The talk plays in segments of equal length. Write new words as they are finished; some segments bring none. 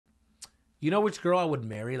You know which girl I would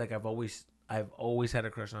marry? Like I've always had a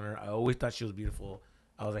crush on her. I always thought she was beautiful.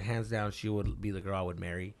 I was like, hands down, she would be the girl I would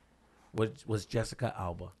marry. Was Jessica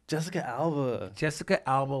Alba. Jessica Alba. Jessica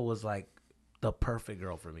Alba was like the perfect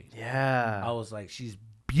girl for me. Yeah. I was like, she's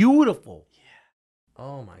beautiful. Yeah.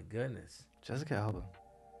 Oh my goodness. Jessica Alba.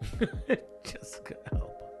 Jessica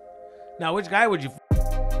Alba. Now, which guy would you?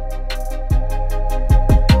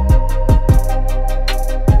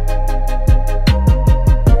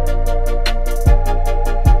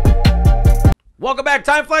 Welcome back,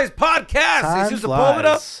 Time Flies Podcast. Time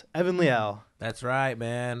flies. Evan Leal. That's right,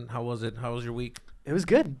 man. How was it? How was your week? It was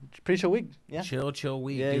good. Pretty chill week. Yeah. Chill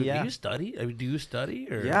week. Yeah, Dude, yeah. Do you study? I mean, do you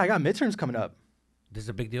study? Or? Yeah, I got midterms coming up. This is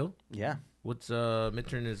a big deal? Yeah. What's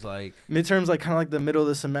midterm is like? Midterms like kind of like the middle of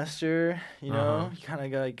the semester, you know? Uh-huh. You kind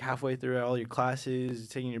of got like halfway through all your classes,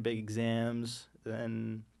 taking your big exams.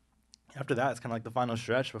 Then after that, it's kind of like the final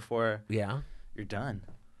stretch before you're done.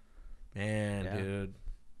 Man, Yeah. dude.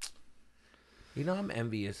 You know, I'm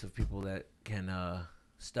envious of people that can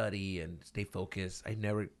study and stay focused. I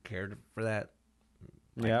never cared for that.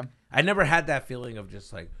 Yeah. I never had that feeling of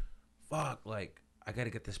just like, fuck, like, I got to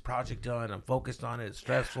get this project done. I'm focused on it. It's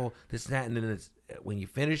stressful, this and that. And then it's when you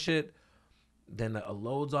finish it, then a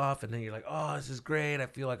load's off. And then you're like, oh, this is great. I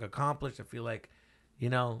feel like accomplished. I feel like, you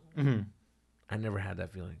know, Mm-hmm. I never had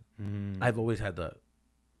that feeling. Mm-hmm. I've always had the,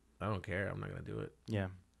 I don't care. I'm not going to do it. Yeah.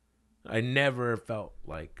 I never felt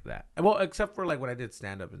like that. Well, except for like when I did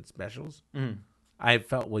stand-up and specials. Mm-hmm. I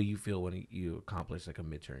felt what you feel when you accomplish like a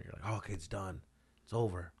midterm. You're like, oh, okay, it's done. It's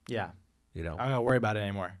over. Yeah. You know? I don't got to worry about it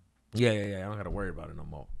anymore. Yeah. I don't got to worry about it no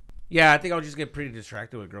more. Yeah, I think I'll just get pretty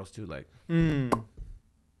distracted with girls too. Like,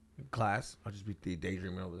 class, I'll just be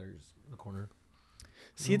daydreaming over there just in the corner.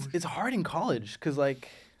 See, it's hard in college because, like,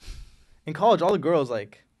 in college, all the girls,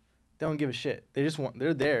 like, they don't give a shit.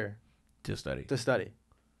 They're there To study. to study.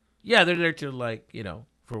 Yeah, they're there to, like, you know,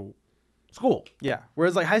 for school. Yeah.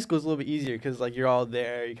 Whereas, like, high school is a little bit easier because, like, you're all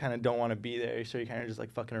there. You kind of don't want to be there. So you're kind of just,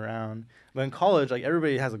 like, fucking around. But in college, like,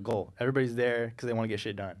 everybody has a goal. Everybody's there because they want to get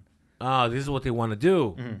shit done. Oh, this is what they want to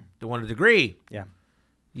do. Mm-hmm. They want a degree. Yeah.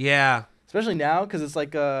 Yeah. Especially now because it's,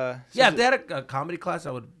 like, Yeah, if they had a comedy class,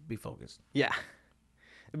 I would be focused. Yeah.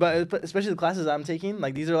 But especially the classes I'm taking,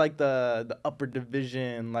 like, these are, like, the upper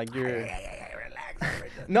division. Like, you're...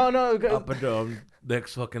 Relax. No. Up and down,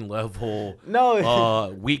 next fucking level.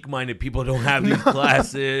 No. Weak-minded people don't have these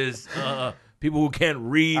classes. People who can't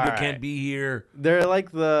read or can't be here. They're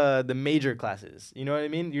like the major classes. You know what I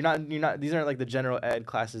mean? You're not. These aren't like the general ed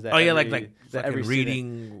classes that. Oh yeah, every, like that every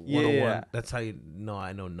reading 101. Yeah. That's how you know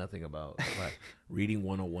I know nothing about like, reading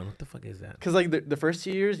 101. What the fuck is that? Because like the first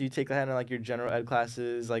 2 years, you take that in like your general ed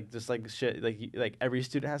classes, like just like shit like every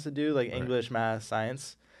student has to do, like English, math,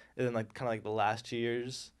 science, and then like kind of like the last 2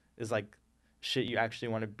 years is like shit you actually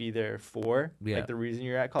want to be there for. Yeah. Like the reason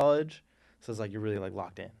you're at college. So it's like you're really like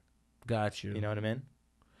locked in. Got you. You know what I mean?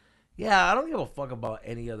 Yeah, I don't give a fuck about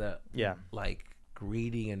any of that. Yeah. Like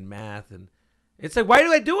reading and math, and it's like, why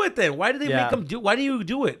do I do it then? Why do they make them do? Why do you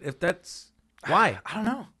do it if that's why? I don't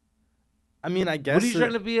know. I mean, I guess. What are you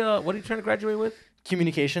trying to be? What are you trying to graduate with?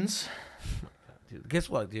 Communications. Dude, guess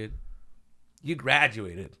what, dude? You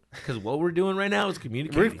graduated because what we're doing right now is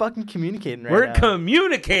communicating. We're fucking communicating right now. We're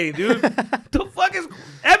communicating, dude. The fuck is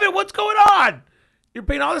Evan? What's going on? You're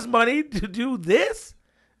paying all this money to do this?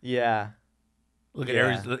 Yeah. Look at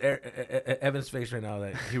Evan's face right now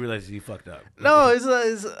that he realizes he fucked up. No,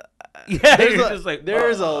 it's yeah.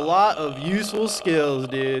 There's a lot of useful skills,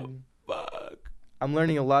 dude. Fuck. I'm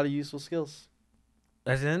learning a lot of useful skills.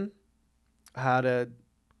 As in? How to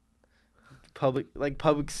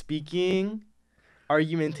public speaking,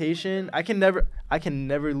 argumentation. I can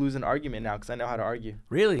never lose an argument now because I know how to argue.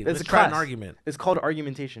 Really? Let's try an argument. It's called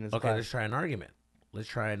argumentation. It's okay, let's try an argument.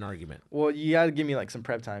 Well, you gotta give me like some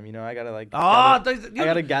prep time. You know, I gotta like. I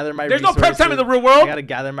gotta gather my. There's resources. no prep time in the real world. I gotta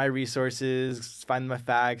gather my resources, find my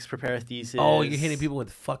facts, prepare a thesis. Oh, you're hitting people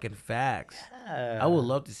with fucking facts. Yeah. I would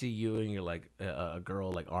love to see you and your like a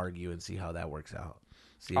girl like argue and see how that works out.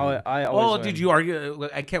 See, I always did you argue?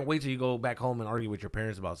 I can't wait till you go back home and argue with your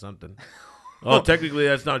parents about something. Oh, technically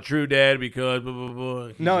that's not true, Dad, because blah, blah,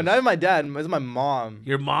 blah. No, not my dad. It's my mom.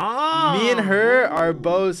 Your mom? Me and her are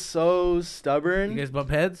both so stubborn. You guys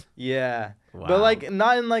bump heads? Yeah. Wow. But like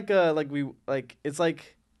not in like a it's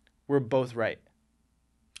like we're both right.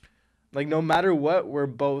 Like no matter what, we're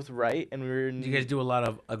both right, and we're. Do you guys do a lot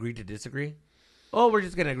of agree to disagree? Oh, we're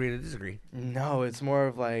just gonna agree to disagree. No, it's more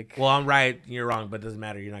of like. Well, I'm right, you're wrong, but it doesn't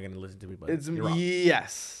matter. You're not gonna listen to me, but you're wrong.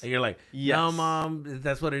 Yes. And you're like, yes. no, Mom,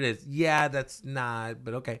 that's what it is. Yeah, that's not,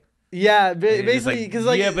 but okay. Yeah, And you're just basically, because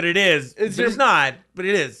like yeah, but it is. it's But it's not. But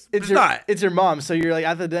it is. But it's not. It's your mom. So you're like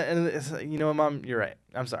at the end. It's like, you know what, mom? You're right.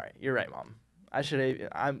 I'm sorry. You're right, mom.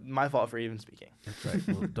 I'm my fault for even speaking. That's right.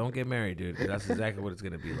 Well, don't get married, dude. 'Cause that's exactly what it's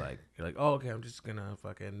gonna be like. You're like, oh, okay, I'm just gonna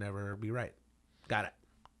fucking never be right. Got it.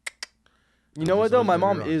 You know what though? My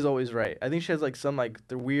mom wrong. is always right. I think she has like some like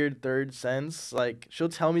the weird third sense. Like she'll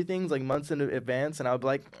tell me things like months in advance, and I'll be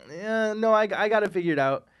like, yeah, no, I got it figured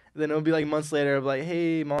out. Then it'll be like months later, I'll be like,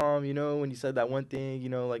 hey, mom, you know when you said that one thing, you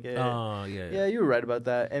know, like, Oh yeah, you were right about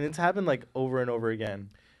that, and it's happened like over and over again.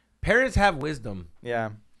 Parents have wisdom. Yeah.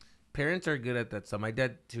 Parents are good at that stuff. My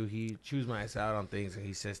dad too. He chews my ass out on things, and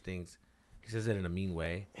he says things. He says it in a mean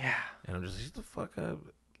way. Yeah. And I'm just like, shut the fuck up.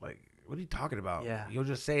 Like, what are you talking about? Yeah. You'll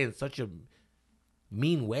just say it in such a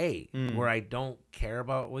mean way where I don't care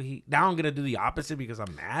about what he. Now I'm gonna do the opposite because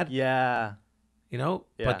I'm mad. Yeah. You know.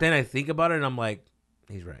 Yeah. But then I think about it, and I'm like,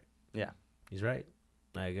 he's right. Yeah. He's right.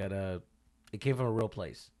 I gotta. It came from a real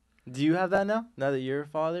place. Do you have that now? Now that you're a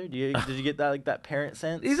father, did you get that like that parent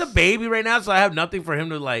sense? He's a baby right now, so I have nothing for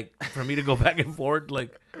him to like for me to go back and forth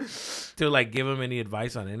like to like give him any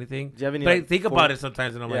advice on anything. Do you have any? But Like, I think about it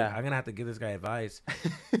sometimes, and I'm Yeah. like, I'm gonna have to give this guy advice,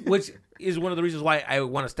 which is one of the reasons why I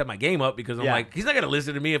want to step my game up because I'm Yeah. like, he's not gonna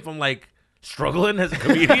listen to me if I'm like struggling as a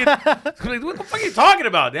comedian. I'm like, what the fuck are you talking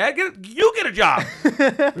about, Dad? You get a job,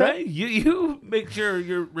 right? You make sure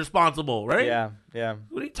you're responsible, right? Yeah. Yeah.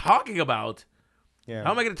 What are you talking about? Yeah.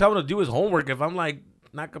 How am I gonna tell him to do his homework if I'm like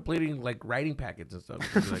not completing like writing packets and stuff?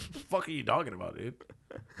 He's like, what the fuck are you talking about, dude?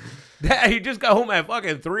 Dad, he just got home at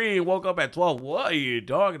fucking 3 and woke up at 12. What are you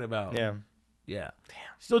talking about? Yeah. Yeah. Damn.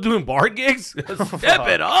 Still doing bar gigs? Step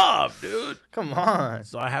it up, dude. Come on.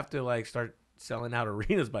 So I have to like start selling out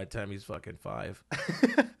arenas by the time he's fucking 5.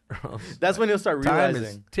 That's when you'll start Time realizing.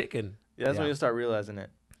 is ticking. Yeah, that's when you'll start realizing it.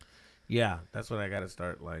 Yeah, that's when I gotta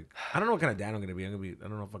start. Like, I don't know what kind of dad I'm gonna be. I don't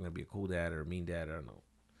know if I'm gonna be a cool dad or a mean dad. I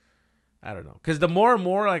don't know. Because the more and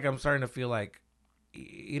more, like, I'm starting to feel like,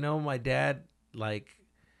 you know, my dad, like,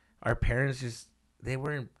 our parents just they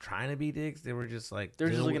weren't trying to be dicks. They were just like They're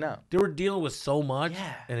just looking out. They were dealing with so much,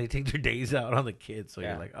 Yeah. and they take their days out on the kids. So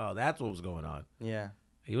Yeah. you're like, oh, that's what was going on. Yeah.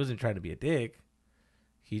 He wasn't trying to be a dick.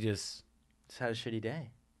 He just had a shitty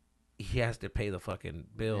day. he has to pay the fucking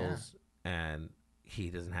bills, and he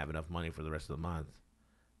doesn't have enough money for the rest of the month.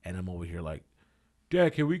 And I'm over here like,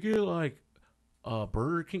 Dad, can we get like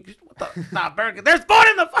Burger King? What the? Not Burger King. There's food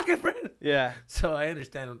in the fucking fridge. Yeah. So I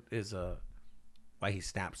understand his why he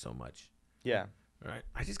snaps so much. Yeah. Right.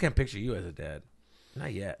 I just can't picture you as a dad.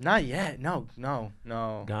 Not yet. Not yet. No.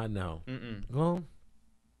 God, no. Mm-mm. Well,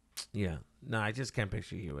 yeah. No, I just can't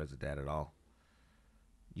picture you as a dad at all.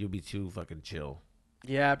 You'll be too fucking chill.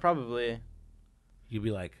 Yeah, probably. You'll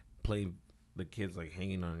be like playing the kids like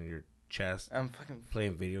hanging on your chest, I'm fucking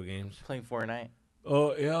playing video games. playing Fortnite.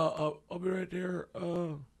 Oh yeah, I'll be right there.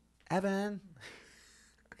 Evan,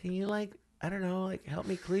 can you like I don't know like help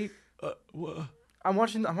me clean? I'm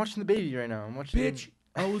watching the baby right now. I'm watching. Bitch,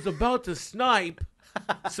 I was about to snipe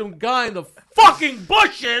some guy in the fucking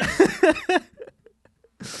bushes.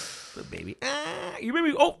 The baby. You made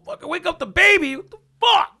me. Oh, fucking wake up the baby. What the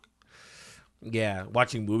fuck? Yeah,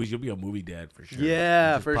 watching movies. You'll be a movie dad for sure.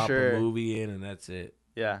 Yeah, You just for pop sure. a movie in and that's it.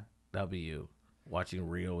 Yeah. That'll be you. Watching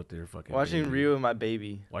Rio with their fucking. Watching baby. Rio and my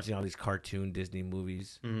baby. Watching all these cartoon Disney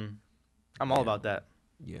movies. Mm-hmm. I'm all about that.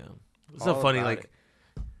 Yeah. It's All so funny. about Like,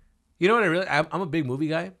 it. you know what? I'm a big movie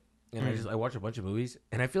guy, and Mm. I watch a bunch of movies,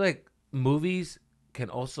 and I feel like movies can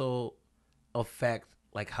also affect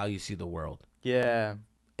like how you see the world. Yeah.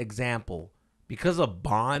 Example, because of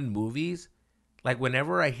Bond movies, like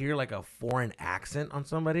whenever I hear like a foreign accent on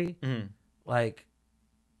somebody, Mm. like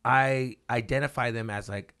I identify them as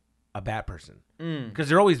like a bad person Mm. because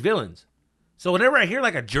they're always villains. So whenever I hear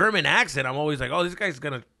like a German accent, I'm always like, oh, this guy's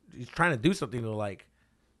he's trying to do something to like,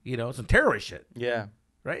 you know, some terrorist shit, Yeah.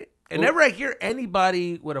 right? And whenever I hear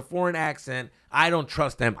anybody with a foreign accent, I don't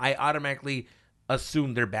trust them. I automatically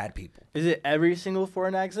assume they're bad people. Is it every single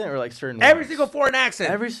foreign accent or like certain Every ones? single foreign accent.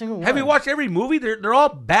 Every single one. Have you watched every movie? They're all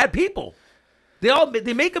bad people.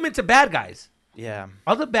 They make them into bad guys. Yeah.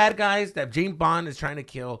 All the bad guys that James Bond is trying to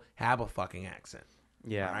kill have a fucking accent.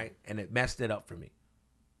 Yeah. All right? And it messed it up for me.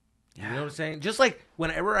 You know what I'm saying? Just like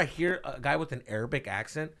whenever I hear a guy with an Arabic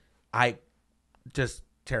accent, I just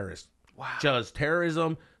terrorist. Wow. Just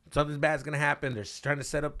terrorism. Something bad's going to happen. They're trying to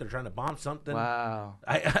set up. They're trying to bomb something. Wow.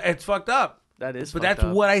 It's fucked up. That is. But fucked that's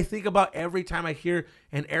up. what I think about every time I hear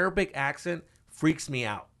an Arabic accent. Freaks me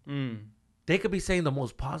out. Mm. They could be saying the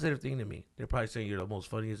most positive thing to me. They're probably saying you're the most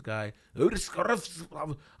funniest guy. And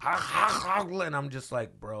I'm just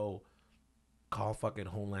like, bro, call fucking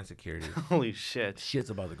Homeland Security. Holy shit. Shit's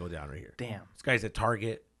about to go down right here. Damn. This guy's at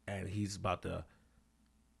Target. and he's about to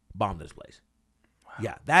bomb this place. Wow.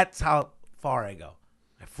 Yeah, that's how far I go.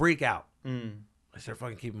 I freak out. I start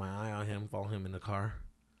fucking keeping my eye on him, follow him in the car.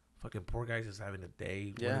 Fucking poor guy's just having a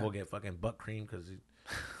day. Yeah. We're going to go get fucking butt cream because,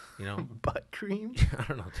 you know. Butt cream? I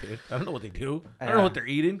don't know, dude. I don't know what they do. I don't know what they're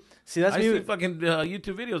eating. See, that's I see fucking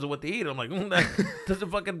YouTube videos of what they eat. I'm like, that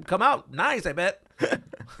doesn't fucking come out nice, I bet.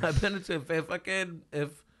 I bet it's if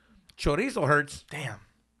chorizo hurts. Damn.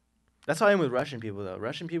 That's how I am with Russian people, though.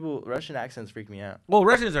 Russian accents freak me out. Well,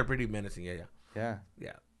 Russians are pretty menacing. Yeah.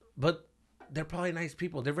 But they're probably nice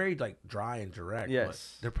people. They're very like dry and direct. Yes.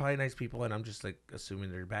 But they're probably nice people, and I'm just like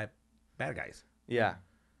assuming they're bad guys. Yeah.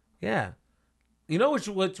 Yeah. You know which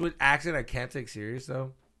accent I can't take serious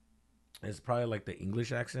though? It's probably like the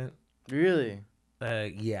English accent. Really?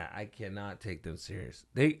 Yeah, I cannot take them serious.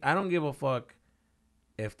 I don't give a fuck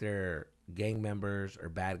if they're gang members or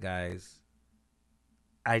bad guys.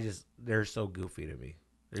 They're so goofy to me.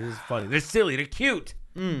 They're just funny. They're silly. They're cute.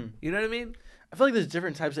 You know what I mean? I feel like there's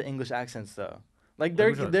different types of English accents though. Like there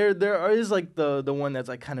is like the one that's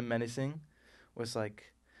like kind of menacing, where it's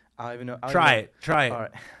like I don't even know. Try it. All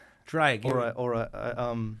right. Try it.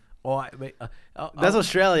 All right. That's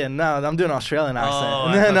Australian. No, I'm doing Australian accent. Oh,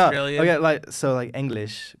 that's Australian? Okay, so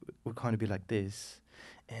English would kind of be like this,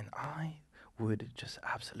 and I would just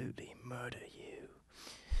absolutely murder you.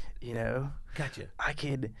 You know, gotcha. I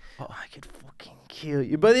could fucking kill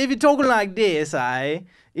you. But if you're talking like this,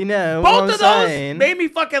 you know, both of those made me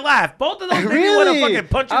fucking laugh. Both of those made me want to fucking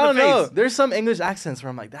punch you in the face. There's some English accents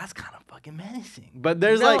where I'm like, that's kind of fucking menacing. But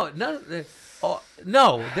there's no,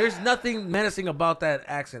 there's nothing menacing about that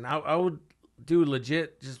accent. I would do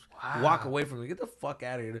legit just walk away from me. Get the fuck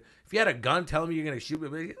out of here. If you had a gun telling me you're gonna shoot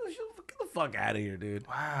me, get the fuck out of here, dude.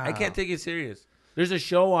 Wow. I can't take you serious. There's a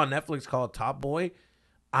show on Netflix called Top Boy.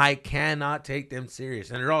 I cannot take them serious.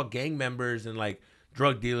 And they're all gang members and like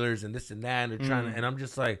drug dealers and this and that. And they're trying to, and I'm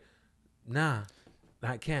just like, nah,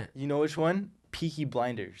 I can't. You know which one? Peaky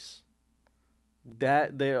Blinders.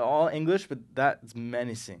 That they're all English, but that's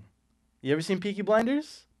menacing. You ever seen Peaky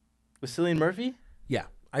Blinders with Cillian Murphy? Yeah.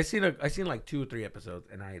 I seen like 2 or 3 episodes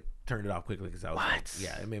and I turned it off quickly because I was like,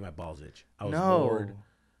 yeah, it made my balls itch. I was bored.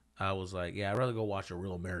 I was like, yeah, I'd rather go watch a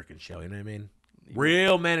real American show. You know what I mean?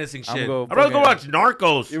 Real menacing shit. I'd rather go watch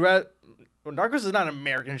Narcos. Narcos is not an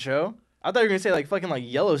American show. I thought you were gonna say like fucking like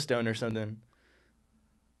Yellowstone or something.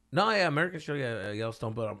 No, yeah, American show, yeah,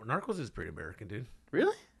 Yellowstone, but Narcos is pretty American, dude.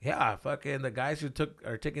 Really? Yeah, fucking the guys who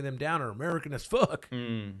are taking them down are American as fuck.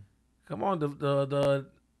 Come on, the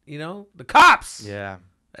you know, the cops. Yeah,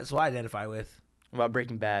 that's what I identify with. What about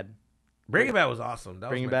Breaking Bad? Breaking Bad was awesome.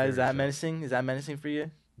 Breaking Bad, is that menacing? Is that menacing for you?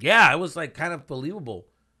 Yeah, it was like kind of believable.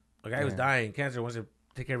 A guy was dying, cancer, wants to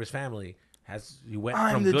take care of his family. He went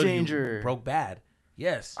from good to broke bad.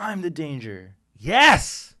 Yes. I'm the danger.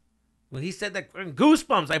 Yes. When he said that,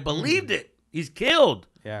 goosebumps, I believed it. He's killed.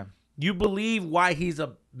 Yeah. You believe why he's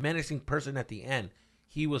a menacing person at the end.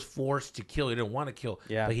 He was forced to kill. He didn't want to kill.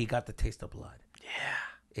 Yeah. But he got the taste of blood.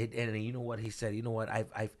 Yeah. And you know what he said? You know what?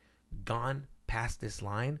 I've gone past this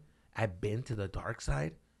line. I've been to the dark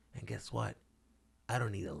side. And guess what? I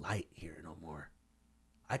don't need a light here no more.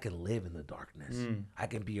 I can live in the darkness. I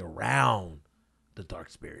can be around the dark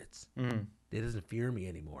spirits. It doesn't fear me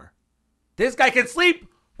anymore. This guy can sleep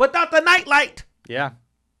without the nightlight. Yeah.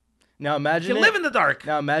 Now imagine he can live in the dark.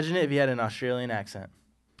 Now imagine it if he had an Australian accent.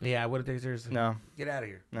 Yeah, I wouldn't take it seriously. No. Get out of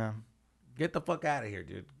here. No. Get the fuck out of here,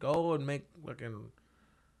 dude. Go and make fucking,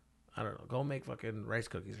 I don't know. Go make fucking rice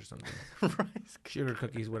cookies or something. Sugar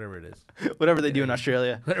cookies, whatever it is. Whatever they do in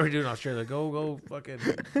Australia. Whatever they do in Australia. Go fucking,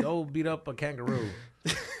 go beat up a kangaroo.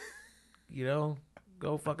 You know?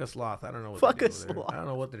 Go fuck a sloth. I don't know what fuck they're a doing sloth. I don't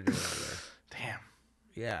know what they're doing over there. Damn.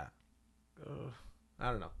 Yeah. I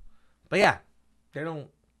don't know. But yeah, they don't,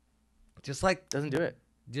 just like. Doesn't do it.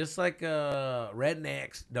 Just like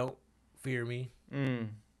rednecks don't fear me.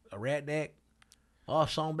 A redneck. Oh,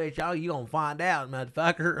 son bitch, y'all, you gonna find out,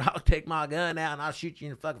 motherfucker. I'll take my gun out and I'll shoot you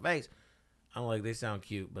in the fucking face. I'm like, they sound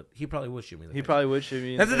cute, but he probably would shoot me in the face. He probably would shoot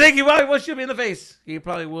me in the face. That's the thing, he probably would shoot me in the face. He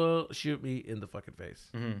probably will shoot me in the fucking face.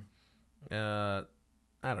 I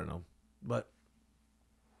don't know. But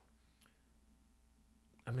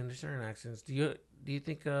I mean, there's certain accents. Do you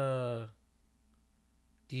think do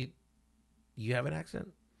you have an accent?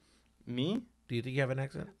 Me? Do you think you have an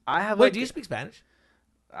accent? I have. Wait, do you speak Spanish?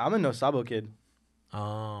 I'm a No Sabo kid.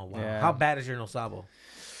 Oh, wow. Yeah. How bad is your No Sabo?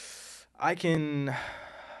 I can.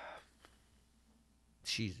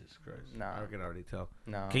 Jesus Christ. No. I can already tell.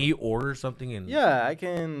 No. Can you order something? Yeah, I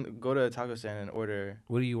can go to a taco stand and order.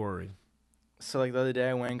 What are you ordering? So, like, the other day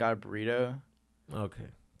I went and got a burrito. Okay.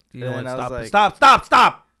 Do you know what? Stop.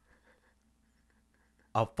 Stop.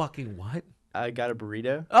 A fucking what? I got a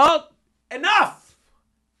burrito. Oh, enough.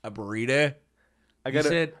 A burrito. I got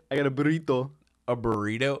a burrito. A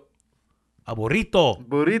burrito. A burrito.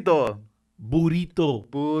 Burrito. Burrito.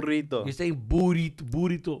 Burrito. You're saying burrito.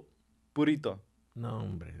 Burrito. Burrito. No,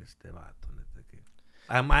 hombre, este vato.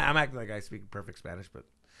 I'm acting like I speak perfect Spanish, but.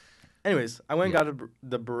 Anyways, I went and got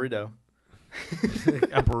the burrito.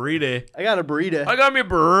 A burrito. I got a burrito. I got me a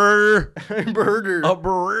burger. Burger. A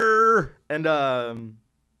burger. And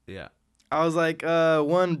yeah. I was like,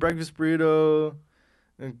 one breakfast burrito,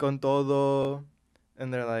 con todo.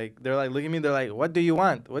 And they're like, look at me. They're like, what do you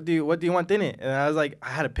want? What do you want in it? And I was like, I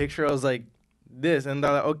had a picture. I was like, this. And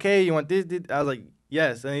they're like, okay, you want this? I was like,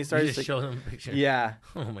 yes. And he started you just show them a picture. Yeah.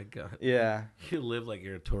 Oh my god. Yeah. You live like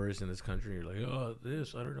you're a tourist in this country. You're like, oh,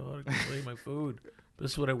 this. I don't know how to explain my food.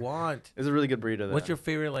 This is what I want. It's a really good burrito, though. What's your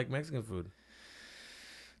favorite like Mexican food?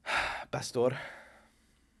 Pastor.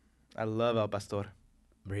 I love al pastor.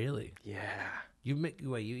 Really? Yeah. You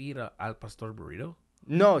eat a al pastor burrito?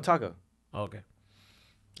 No, taco. Oh, okay.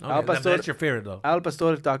 Al pastor. That's your favorite though. Al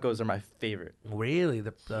pastor tacos are my favorite. Really?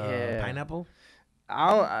 The pineapple?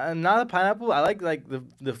 Not the pineapple. I like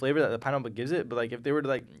the flavor that the pineapple gives it, but like if they were to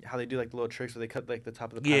like how they do like little tricks where they cut like the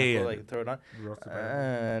top of the pineapple, like throw it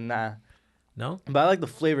on. Nah. No. But I like the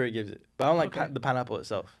flavor it gives it. But I don't like the pineapple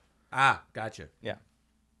itself. Ah, gotcha. Yeah.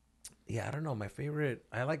 Yeah, I don't know. My favorite,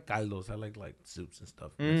 I like caldos. I like soups and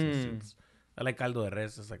stuff. Mexican soups. I like caldo de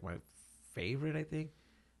res. It's like my favorite, I think.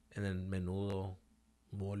 And then menudo,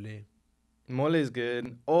 mole. Mole is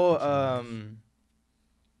good. Oh,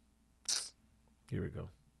 here we go.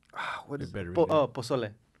 What is better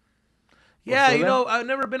pozole. Yeah, Pozole? you know, I've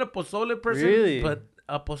never been a pozole person. Really? But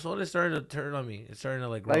a pozole is starting to turn on me. It's starting to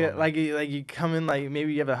like you come in like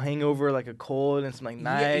maybe you have a hangover, like a cold, and some like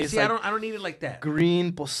nice. Yeah, you see, like, I don't need it like that.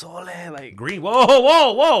 Green pozole, like green.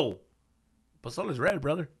 Whoa! Pozole is red,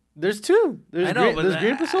 brother. There's two. I know, there's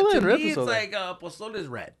green pozole and red pozole. It's like pozole is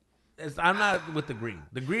red. I'm not with the green.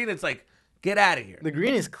 The green, it's like get out of here. The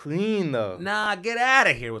green is clean though. Nah, get out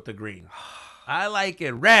of here with the green. I like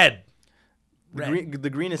it red. The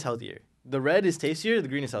green is healthier. The red is tastier. The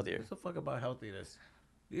green is healthier. What's the fuck about healthiness?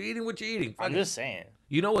 You're eating what you're eating. I'm just saying.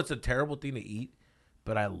 You know what's a terrible thing to eat,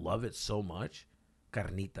 but I love it so much?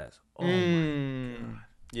 Carnitas. Oh my god.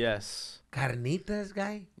 Yes. Carnitas,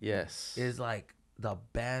 guy. Yes. Is like the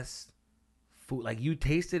best food. Like you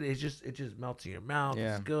taste it, it just melts in your mouth.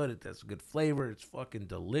 Yeah. It's good. It has a good flavor. It's fucking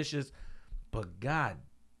delicious. But god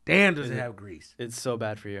damn, does it have grease? It's so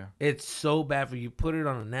bad for you. It's so bad for you. Put it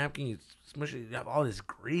on a napkin, you smush it, you have all this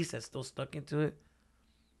grease that's still stuck into it.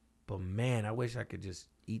 But man, I wish I could just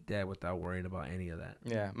eat that without worrying about any of that.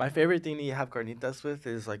 Yeah, my favorite thing to have carnitas with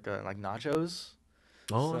is like nachos.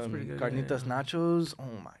 Oh, that's pretty good. Carnitas nachos.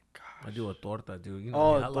 Oh my gosh. I do a torta, dude. You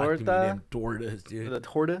know, I like me them tortas, dude. The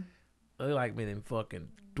torta. I like me them fucking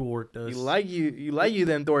tortas. You like you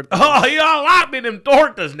them tortas. Oh, y'all like me them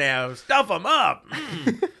tortas now. Stuff them up.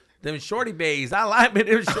 Them shorty bays. I like me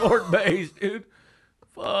them short bays, dude.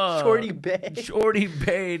 Fuck. Shorty bay. Shorty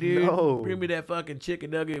bay, dude. No. Bring me that fucking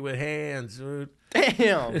chicken nugget with hands, dude.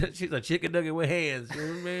 Damn. She's a chicken nugget with hands,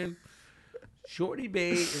 dude, man. Shorty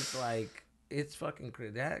bay is like, it's fucking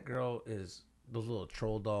crazy. That girl is those little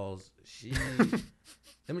troll dolls. She,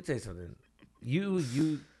 let me tell you something.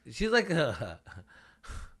 She's like a,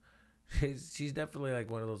 she's definitely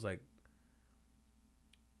like one of those like,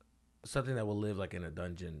 something that will live like in a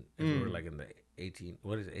dungeon if we were like in the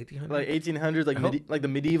 1800s? Like 1800s, like the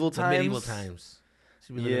medieval times. The medieval times.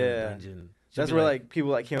 She'd be living in a dungeon. That's where like people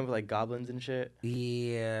like came up with like goblins and shit.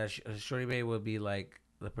 Yeah, Shorty Bay would be like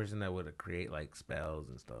the person that would create like spells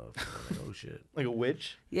and stuff. Like, oh shit. Like a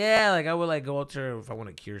witch? Yeah, like I would like go up to her if I want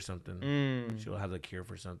to cure something. She'll have the cure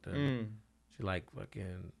for something. She like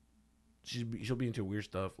fucking, she'll be into weird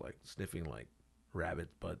stuff like sniffing like rabbit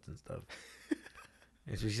butts and stuff.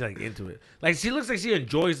 And so she's like into it. Like she looks like she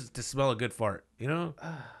enjoys to smell a good fart, you know?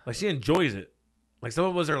 Like she enjoys it. Like some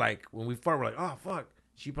of us are like, when we fart, we're like, oh fuck.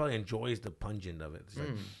 She probably enjoys the pungent of it. It's like,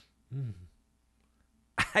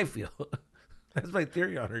 I feel. That's my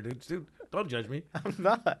theory on her, dude. Don't judge me. I'm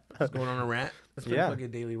not. What's going on a rant? That's my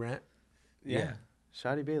fucking daily rant. Yeah.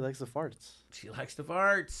 Shotty Bay likes the farts. She likes the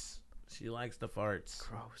farts. She likes the farts.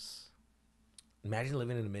 Gross. Imagine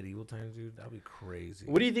living in the medieval times, dude. That'd be crazy.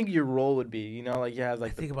 What do you think your role would be? You know, like you have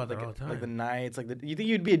like I think about that all the time. Like the nights, like you think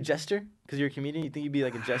you'd be a jester because you're a comedian. You think you'd be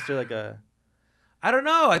like a jester, like a. I don't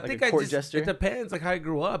know. I like think a court jester? It depends, like how I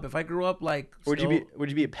grew up. If I grew up like, Would you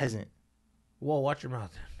be a peasant? Whoa, watch your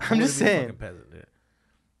mouth. I'm just saying. Peasant, yeah.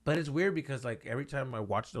 But it's weird because like every time I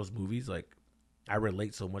watch those movies, like I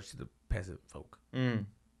relate so much to the peasant folk.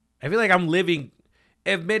 I feel like I'm living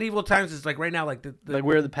if medieval times is like right now, like like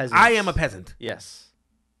we're the peasants. I am a peasant. Yes.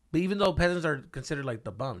 But even though peasants are considered like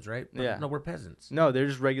the bums, right? But Yeah. no, we're peasants. No, they're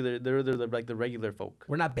just regular. They're like the regular folk.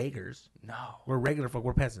 We're not beggars. No. We're regular folk.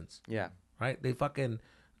 We're peasants. Yeah. Right? They fucking,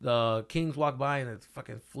 the kings walk by and it's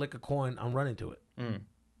fucking flick a coin. I'm running to it.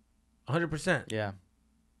 100%. Yeah.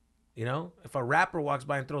 You know, if a rapper walks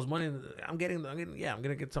by and throws money, I'm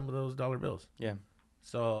gonna get some of those dollar bills. Yeah.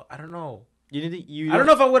 So I don't know. You need to, I don't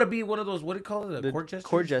know if I would be one of those. What do you call it? the Court jester.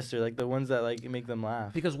 Court jester, like the ones that like make them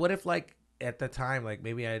laugh. Because what if like at the time, like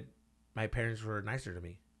maybe my parents were nicer to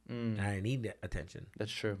me, and I need attention.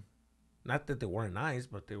 That's true. Not that they weren't nice,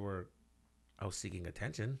 but I was seeking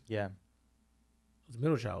attention. Yeah. I was a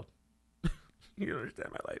middle child. You understand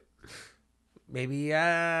my life. Maybe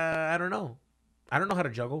I don't know. I don't know how to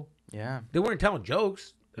juggle. Yeah. They weren't telling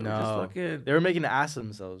jokes. They were just No. fucking. They were making an ass of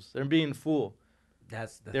themselves. They're being a fool.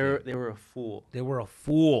 That's the thing. They were a fool. They were a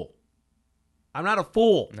fool. I'm not a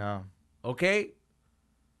fool. No. Okay?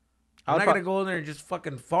 I'm not going to go in there and just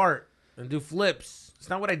fucking fart and do flips. It's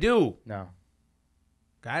not what I do. No.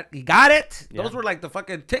 You got it? Yeah. Those were like the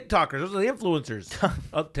fucking TikTokers. Those are the influencers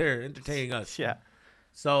up there entertaining us. Yeah.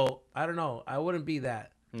 So, I don't know. I wouldn't be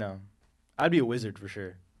that. No. I'd be a wizard for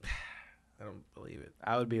sure. I don't believe it.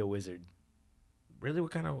 I would be a wizard. Really?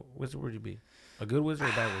 What kind of wizard would you be? A good wizard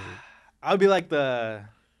or a bad wizard? I would be like the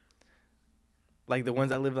ones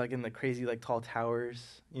that live like in the crazy like tall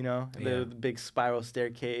towers, you know, the big spiral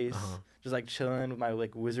staircase, just like chilling with my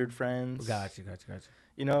like wizard friends. Gotcha.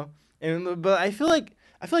 You know, but I feel like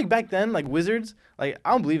back then like wizards, like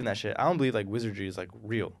I don't believe in that shit. I don't believe like wizardry is like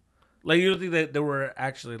real. Like you don't think that they were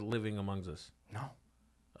actually living amongst us? No,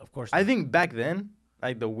 of course not. I think back then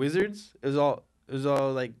like the wizards it was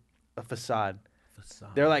all like a facade.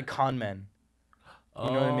 They're like con men. You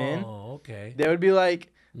know what I mean? Oh, okay. They would be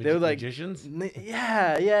like they would like magicians.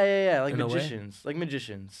 Yeah, like In a way?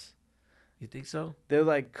 magicians. You think so? They would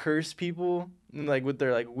like curse people and like with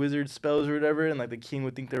their like wizard spells or whatever, and like the king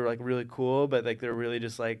would think they were like really cool, but like they're really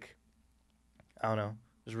just like I don't know,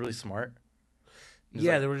 just really smart.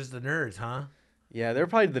 Yeah, they were just the nerds, huh? Yeah, they're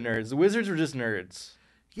probably the nerds. The wizards were just nerds.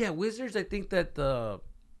 Yeah, wizards. I think that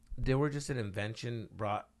they were just an invention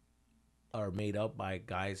brought or made up by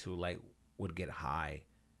guys who like would get high.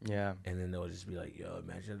 Yeah. And then they'll just be like, yo,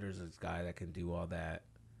 imagine there's this guy that can do all that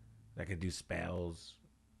can do spells,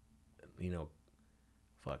 you know,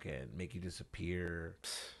 fucking make you disappear,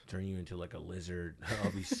 turn you into like a lizard.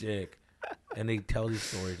 I'll be sick. And they tell these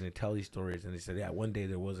stories and they said, yeah, one day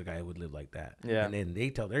there was a guy who would live like that. Yeah. And then they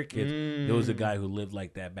tell their kids there was a guy who lived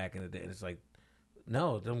like that back in the day. And it's like,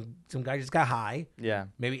 no, some guy just got high. Yeah.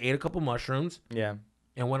 Maybe ate a couple mushrooms. Yeah.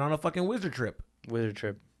 And went on a fucking wizard trip. Wizard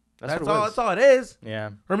trip. That's all it is.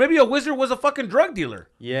 Yeah. Or maybe a wizard was a fucking drug dealer.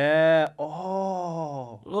 Yeah.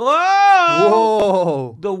 Oh. Whoa!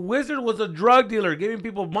 Whoa. The wizard was a drug dealer, giving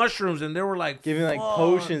people mushrooms, and they were like giving like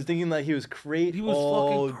potions, thinking like he was crazy. He was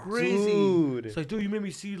fucking crazy. Dude. It's like, dude, you made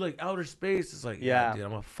me see like outer space. It's like, yeah, dude,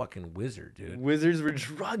 I'm a fucking wizard, dude. Wizards were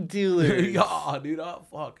drug dealers. Yeah, dude, I'm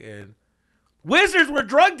fucking. Wizards were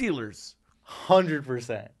drug dealers.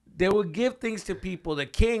 100%. They would give things to people, the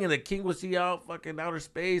king, and the king would see out fucking outer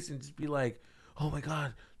space and just be like, oh my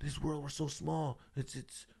God, this world was so small.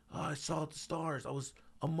 I saw the stars. I was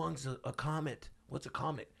amongst a comet. What's a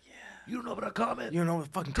comet? Yeah. You don't know about a comet? You don't know what a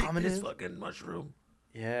fucking comet is? Fucking mushroom.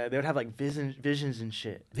 Yeah, they would have like visions and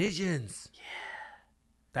shit. Visions. Yeah.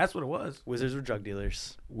 That's what it was. Wizards were drug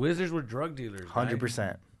dealers. Wizards were drug dealers.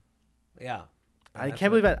 100%. Yeah. I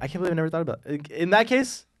can't believe I never thought about it. In that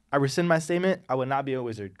case, I rescind my statement. I would not be a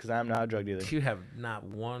wizard because I am not a drug dealer. You have not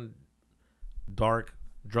one dark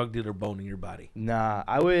drug dealer bone in your body. Nah,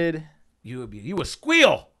 I would. You would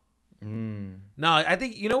squeal. No, I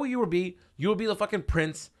think you know what you would be. You would be the fucking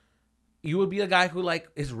prince. You would be a guy who like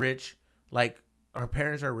is rich. Like our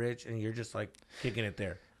parents are rich, and you're just like kicking it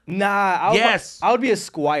there. Nah. I would be a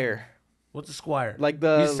squire. What's a squire? Like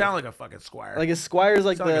you sound like a fucking squire. Like a squire is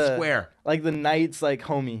like like a square. Like the knight's like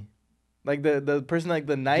homie. Like the person like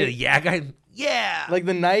the knight. Yeah, guy. Yeah. Like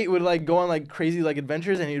the knight would like go on like crazy like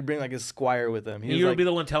adventures, and he'd bring like a squire with him. You would be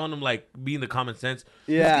the one telling him like being the common sense.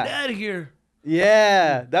 Yeah. Let's get out of here.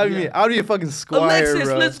 Yeah, that would be me. I would be a fucking squire, Alexis,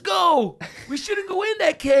 bro. let's go. We shouldn't go in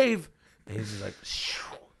that cave. And he's just like, shoo.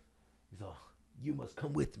 He's all, you must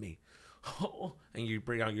come with me. And you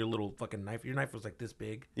bring out your little fucking knife. Your knife was like this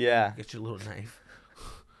big. Yeah. Get your little knife.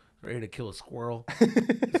 Ready to kill a squirrel.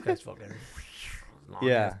 This guy's fucking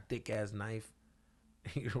long ass, thick ass knife.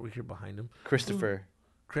 You're over here behind him. Christopher.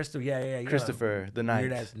 Yeah. Christopher, the knight.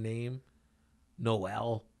 Weird ass name.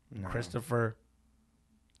 Noel. No. Christopher.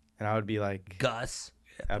 And I would be like Gus.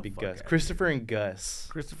 That'd be Gus. Christopher and Gus.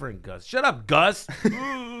 Christopher and Gus. Shut up, Gus.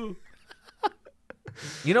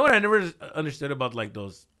 You know what I never understood about like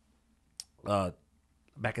those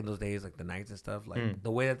back in those days, like the Knights and stuff, like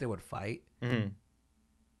the way that they would fight.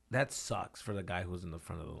 That sucks for the guy who's in the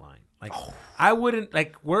front of the line. Like I wouldn't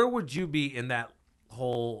like. Where would you be in that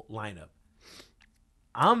whole lineup?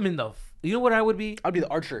 I'm in the. You know what I would be? I'd be the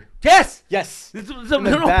archer. Yes. Yes. It's a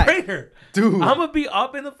no-brainer, dude. I'm gonna be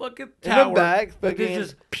up in the fucking tower. In the back, fucking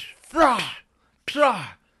just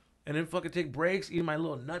and then fucking take breaks, eat my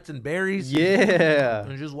little nuts and berries. Yeah.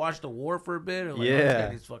 And just watch the war for a bit. And like, yeah. Oh, this guy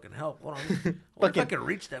needs fucking help. Hold on. I wonder if I can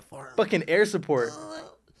reach that far. Fucking air support.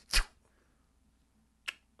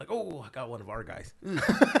 Like, oh, I got one of our guys.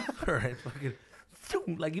 All right, fucking.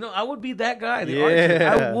 Like, you know, I would be that guy. The archer.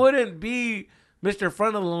 I wouldn't be Mr.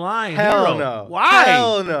 Front of the Line. Hell hero. no. Why?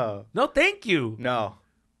 Hell no. No, thank you. No.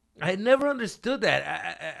 I never understood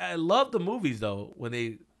that. I love the movies though when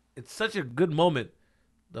they. It's such a good moment.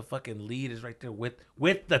 The fucking lead is right there with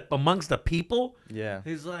the amongst the people. Yeah.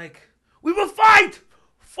 He's like, we will fight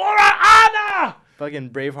for our honor.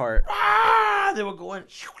 Fucking Braveheart. Ah! They were going.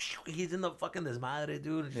 He's in the fucking desmadre,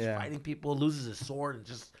 dude. And just fighting people. Loses his sword and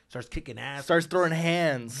just starts kicking ass. Starts throwing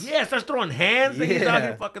hands. Yeah, starts throwing hands. Yeah. He's out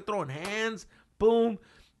here fucking throwing hands. Boom.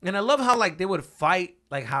 And I love how like they would fight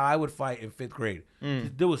like how I would fight in 5th grade.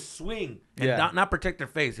 They would swing and not protect their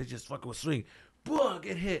face. They just fucking would swing. Blah,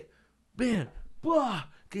 get hit. Bam. Blah,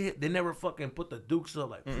 get hit. They never fucking put the dukes up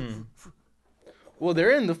like. Well,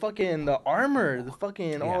 they're in the armor, the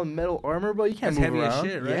fucking all metal armor, bro. You can't move heavy around.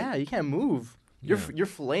 As shit, right? Yeah, you can't move. You're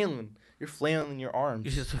flailing. You're flailing your arms.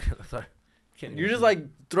 You just You're just like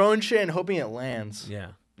throwing shit and hoping it lands.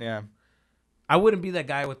 Yeah. Yeah. I wouldn't be that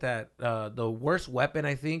guy with that. The worst weapon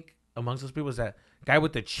I think amongst those people is that guy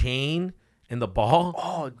with the chain and the ball.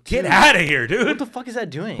 Oh, dude. Get out of here, dude! What the fuck is that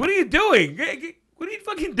doing? What are you doing? What are you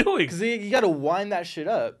fucking doing? Because you gotta wind that shit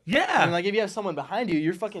up. Yeah. And like if you have someone behind you,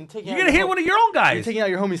 you're fucking taking. You're gonna hit one of your own guys. You're taking out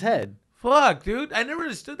your homie's head. Fuck, dude! I never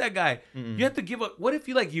understood that guy. You have to give up. What if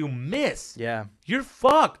you miss? Yeah. You're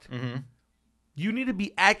fucked. You need to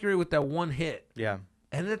be accurate with that one hit. Yeah.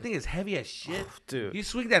 And that thing is heavy as shit. Dude. You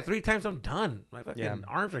swing that 3 times, I'm done. My fucking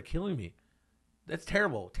arms are killing me. That's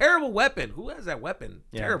terrible. Terrible weapon. Who has that weapon?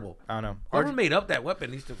 Yeah. Terrible. I don't know. Whoever made up that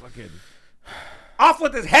weapon needs to fucking off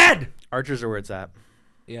with his head. Archers are where it's at.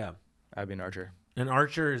 Yeah. I'd be an archer. An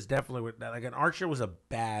archer is definitely with that. Like an archer was a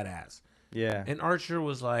badass. Yeah. An archer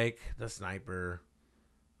was like the sniper.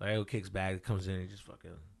 Like who kicks back, comes in and just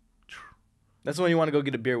fucking. That's the one you want to go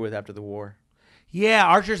get a beer with after the war. Yeah,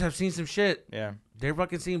 archers have seen some shit. Yeah. They're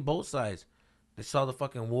fucking seen both sides. They saw the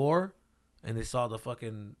fucking war, and they saw the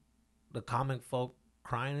common folk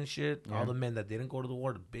crying and shit. Yeah. All the men that didn't go to the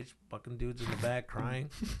war, the bitch fucking dudes in the back crying.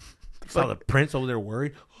 Saw the prince over there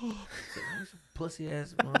worried. Pussy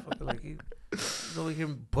ass motherfucker, like he's over here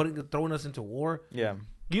throwing us into war. Yeah.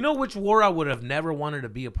 You know which war I would have never wanted to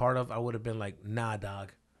be a part of? I would have been like, nah,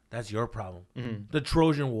 dog, that's your problem. The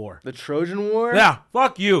Trojan War. The Trojan War? Yeah,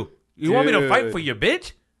 fuck you. You want me to fight for your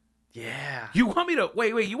bitch? Yeah. You want me to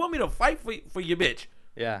wait? You want me to fight for your bitch?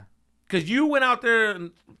 Yeah. Cause you went out there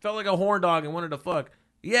and felt like a horn dog and wanted to fuck.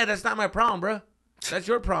 Yeah, that's not my problem, bro. That's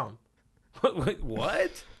your problem.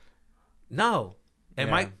 What? No.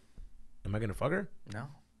 Am I gonna fuck her? No.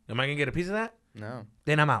 Am I gonna get a piece of that? No.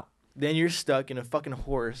 Then I'm out. Then you're stuck in a fucking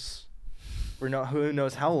horse for who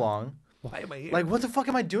knows how long. Why am I here? Like, what the fuck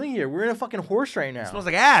am I doing here? We're in a fucking horse right now. It smells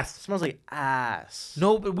like ass. It smells like ass.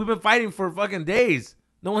 No, but we've been fighting for fucking days.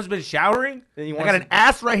 No one's been showering. Then you I got an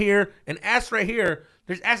ass right here, an ass right here.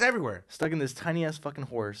 There's ass everywhere. Stuck in this tiny ass fucking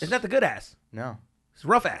horse. It's not the good ass. No. It's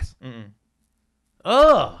rough ass. Mm-mm.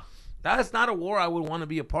 Ugh. That's not a war I would want to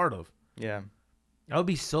be a part of. Yeah. I would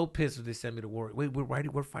be so pissed if they sent me to war. Wait,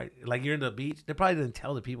 we're fighting. Like, you're in the beach. They probably didn't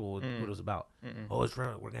tell the people what it was about. Oh, it's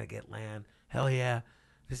we're going to get land. Hell yeah.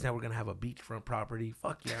 This now we're going to have a beachfront property.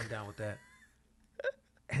 Fuck yeah, I'm down with that.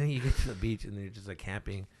 And then you get to the beach and they're just like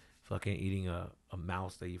camping, fucking eating a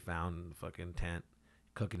mouse that you found in the fucking tent,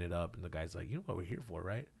 cooking it up. And the guy's like, you know what we're here for,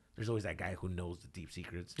 right? There's always that guy who knows the deep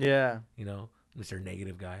secrets. Yeah. You know, Mr.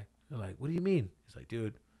 Negative guy. They're like, what do you mean? He's like,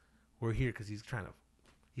 dude, we're here because he's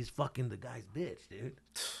fucking the guy's bitch, dude.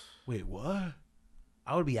 Wait, what?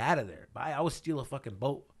 I would be out of there. Bye. I would steal a fucking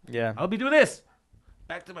boat. Yeah. I would be doing this.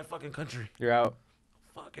 Back to my fucking country. You're out.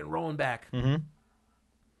 Fucking rolling back. Mm-hmm.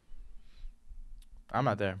 I'm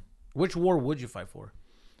not there. Which war would you fight for?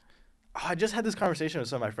 I just had this conversation with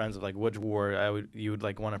some of my friends of like which war you would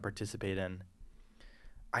like want to participate in.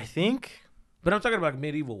 I think. But I'm talking about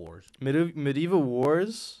medieval wars. Medieval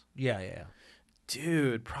wars? Yeah.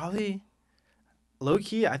 Dude, probably low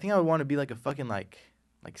key, I think I would want to be like a fucking like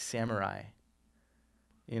samurai.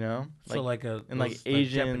 You know, So like and like those,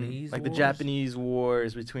 Asian, Japanese like the wars? Japanese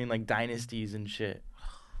wars between like dynasties and shit.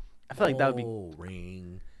 I feel like that would be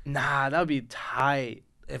Ring. nah, that would be tight.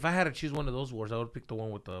 If I had to choose one of those wars, I would pick the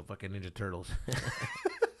one with the fucking Ninja Turtles.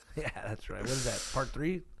 Yeah, that's right. What is that? Part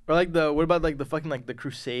 3? Or like what about like the fucking like the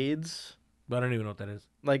Crusades? But I don't even know what that is.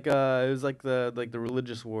 Like it was like the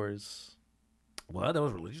religious wars. What? That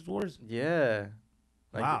was religious wars? Yeah.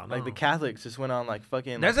 Like, Wow, like the no. Catholics just went on like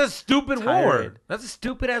fucking. That's like, a stupid war. tirade. That's a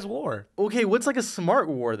stupid ass war. Okay, what's like a smart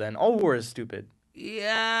war then? All war is stupid.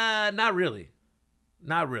 Yeah, not really.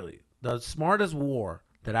 Not really. The smartest war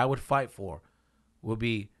that I would fight for would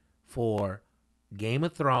be for Game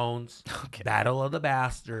of Thrones, Okay. Battle of the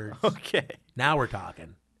Bastards. Okay. Now we're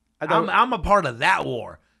talking. I thought, I'm a part of that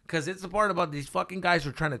war because it's a part about these fucking guys who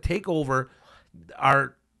are trying to take over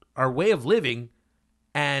our way of living,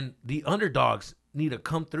 and the underdogs need to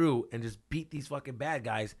come through and just beat these fucking bad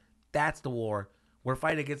guys. That's the war. We're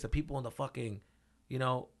fighting against the people in the fucking,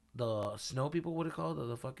 the snow people. What do you call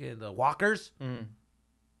it? The walkers?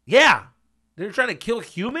 Yeah, they're trying to kill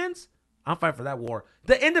humans. I'm fighting for that war.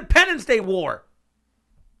 The Independence Day War.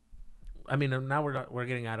 I mean, now we're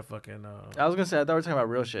getting out of fucking. I was gonna say I thought we were talking about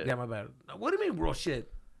real shit. Yeah, my bad. What do you mean real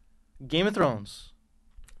shit? Game of Thrones.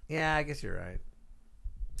 Yeah, I guess you're right.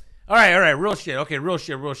 All right, real shit. Okay, real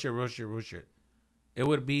shit. It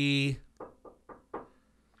would be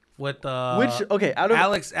with out of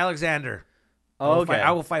Alexander. Oh, okay.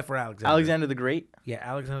 I will fight for Alexander. Alexander the Great. Yeah,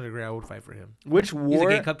 Alexander the Great. I would fight for him. Which He's a war?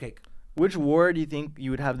 gay cupcake. Which war do you think you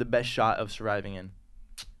would have the best shot of surviving in?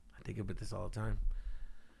 I think about this all the time.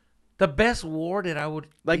 The best war that I would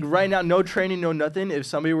Like right now, no training, no nothing. If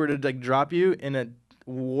somebody were to like drop you in a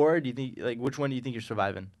war, do you think like which one do you think you're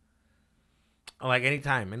surviving? like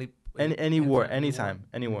anytime, Any war, anytime,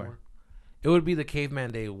 any war. It would be the Caveman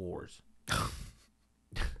Day Wars.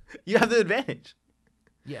 You have the advantage.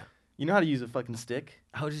 Yeah. You know how to use a fucking stick.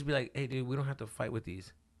 I would just be like, hey, dude, we don't have to fight with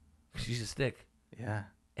these. Just use a stick. Yeah.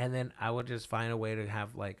 And then I would just find a way to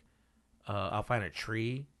have like, I'll find a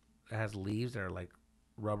tree that has leaves that are like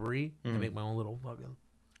rubbery and make my own little fucking.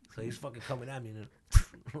 So he's fucking coming at me in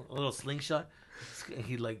a little slingshot.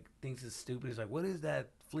 He like thinks it's stupid. He's like, what is that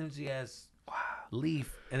flimsy ass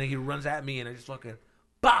leaf? And then he runs at me and I just fucking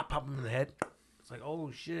pop him in the head. It's like,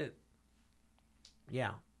 oh shit.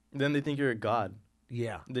 Yeah. Then they think you're a god.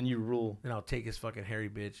 Yeah. Then you rule. Then I'll take his fucking hairy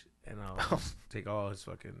bitch and I'll just take all his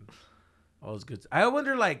goods. I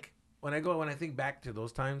wonder, like, when I think back to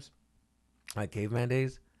those times, like caveman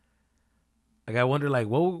days, like I wonder, like,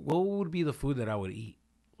 what would be the food that I would eat?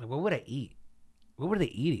 Like, what would I eat? What were they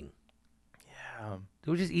eating? Yeah.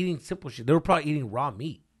 They were just eating simple shit. They were probably eating raw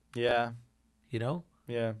meat. Yeah. You know?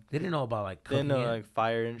 Yeah. They didn't know about like cooking. They didn't know it. like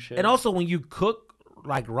fire and shit. And also, when you cook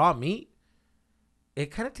like raw meat, it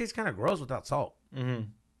kind of tastes kind of gross without salt. Mm-hmm.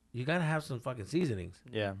 You gotta have some fucking seasonings.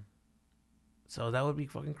 Yeah. So that would be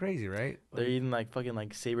fucking crazy, right? They're eating like fucking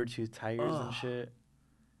like saber-toothed tigers and shit.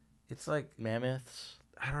 It's like Mammoths.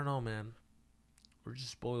 I don't know, man. We're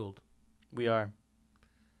just spoiled. We are.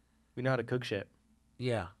 We know how to cook shit.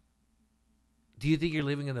 Yeah. Do you think you're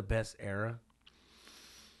living in the best era?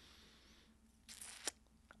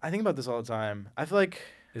 I think about this all the time. I feel like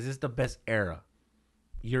Is this the best era?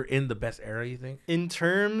 You're in the best era, you think? in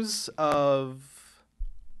terms of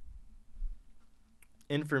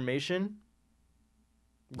information,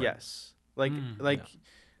 Right. yes. Like yeah.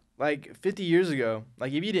 like 50 years ago,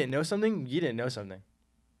 like if you didn't know something, you didn't know something.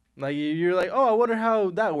 Like you're like, "Oh, I wonder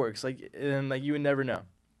how that works." Like and like you would never know.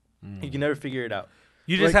 You can never figure it out.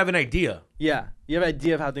 You just like- have an idea. Yeah, you have an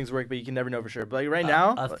idea of how things work, but you can never know for sure. But like right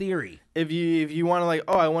now, A theory. if you want to like,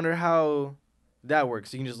 "Oh, I wonder how that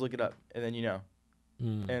works," you can just look it up and then you know.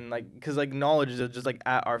 And like because like knowledge is just like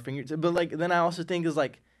at our fingertips. But like then I also think is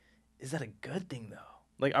like, is that a good thing though?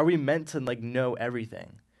 Like are we meant to like know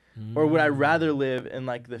everything? Or would I rather live in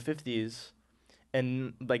like the 50s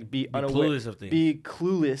and like be unaware, clueless of things. be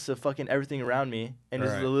clueless of fucking everything around me and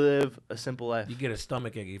just Right. live a simple life? You get a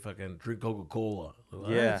stomachache, you fucking drink Coca-Cola. What?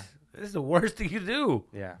 Yeah. This is the worst thing you do.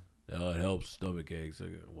 Yeah, Oh, it helps stomach aches.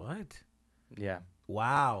 Like, what? yeah.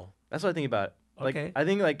 Wow. That's what I think about. Like Okay. I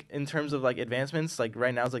think like in terms of like advancements, like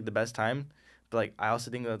right now is like the best time, but like I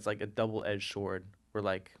also think that's like a double-edged sword. We're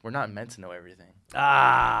like we're not meant to know everything.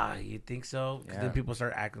 You think so? Because Yeah. then people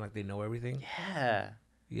start acting like they know everything. Yeah.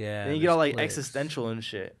 Yeah. And you get all like clicks. existential and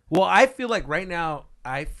shit. Well, I feel like right now,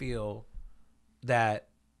 I feel that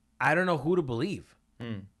I don't know who to believe.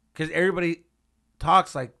 Because everybody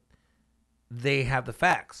talks like they have the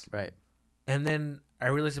facts. Right. And then I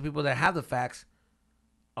realize the people that have the facts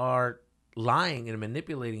are lying and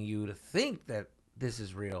manipulating you to think that this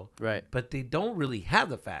is real. Right. But they don't really have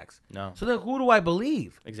the facts. No. So then who do I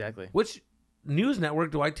believe? Exactly. Which news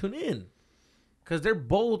network do I tune in? Because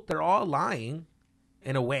they're all lying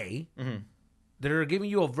in a way. Mm-hmm. They're giving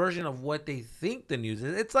you a version of what they think the news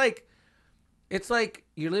is. It's like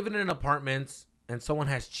you're living in apartments and someone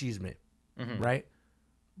has chisme, right?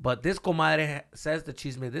 But this comadre says the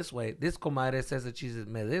chisme this way. This comadre says the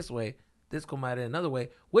chisme this way. This comadre another way.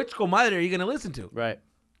 Which comadre are you going to listen to? Right.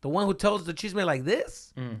 The one who tells the chisme like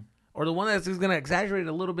this? Or the one that's going to exaggerate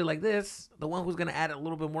a little bit like this? The one who's going to add a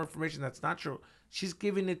little bit more information that's not true? She's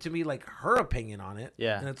giving it to me like her opinion on it.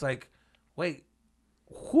 Yeah. And it's like, wait,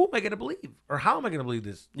 who am I going to believe? Or how am I going to believe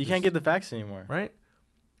this? You can't get the facts anymore. Right?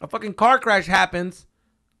 A fucking car crash happens.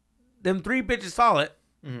 Them 3 bitches saw it.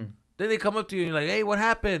 Then they come up to you and you're like, hey, what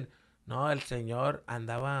happened? No, el señor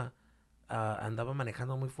andaba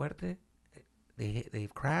manejando muy fuerte. They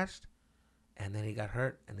crashed. And then he got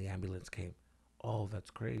hurt and the ambulance came. Oh, that's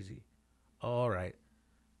crazy. All right.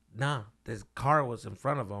 Nah, this car was in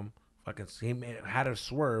front of him. Fucking, had a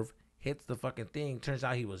swerve. Hits the fucking thing. Turns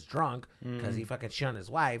out he was drunk because he fucking shit on his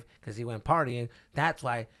wife because he went partying. That's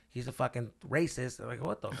why he's a fucking racist. I'm like,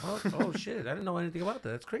 what the fuck? Oh, shit. I didn't know anything about that.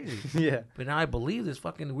 That's crazy. Yeah. But now I believe this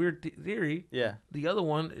fucking weird theory. Yeah. The other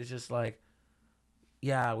one is just like,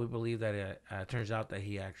 yeah, we believe that it turns out that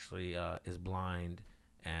he actually is blind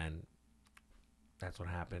and that's what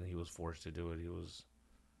happened. He was forced to do it.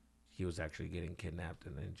 He was actually getting kidnapped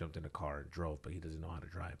and then jumped in a car and drove, but he doesn't know how to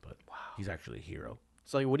drive. But he's actually a hero.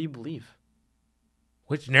 So, like, what do you believe?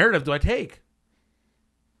 Which narrative do I take?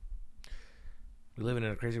 We live in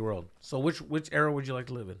a crazy world. So which era would you like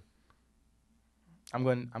to live in? I'm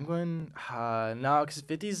going, no, because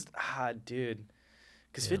 50s, dude.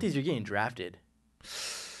 Because 50s, you're getting drafted.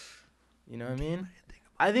 You know what I mean?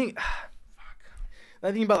 I think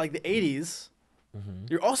about, like, the 80s,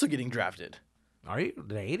 you're also getting drafted. Are you?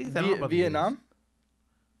 The 80s? I don't know about Vietnam? The 80s.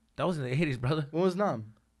 That was in the 80s, brother. When was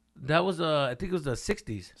Nam? That was, I think it was the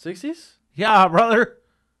 60s. 60s? Yeah, brother.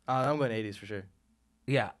 I'm going 80s for sure.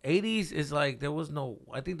 Yeah, 80s is like, there was no,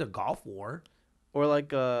 I think the Gulf War. Or like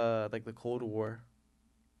the Cold War.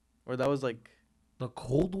 Or that was like... The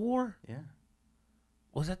Cold War? Yeah.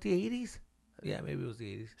 Was that the 80s? Yeah, maybe it was the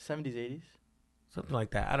 80s. 70s, 80s? Something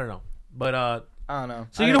like that. I don't know. But, I don't know.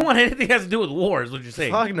 So you don't want anything that has to do with war, is what you're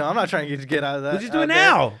saying? Fuck no, I'm not trying to get out of that. What you doing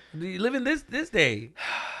now? You live in this day.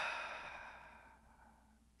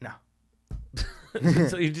 No.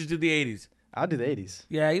 So you just do the 80s. I'll do the 80s.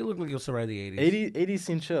 Yeah, you look like you'll survive the 80s. 80s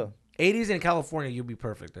seem chill. 80s in California, you'll be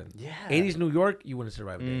perfect then. Yeah. 80s New York, you wouldn't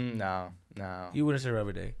survive a day. No. You wouldn't survive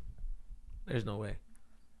a day. There's no way.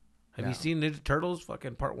 Have you seen Ninja Turtles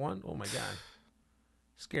fucking part 1? Oh my god.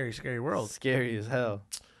 Scary, scary world. Scary as hell.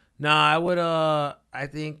 No, I would I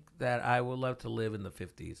think that I would love to live in the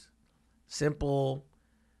 50s. Simple.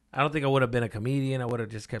 I don't think I would have been a comedian. I would have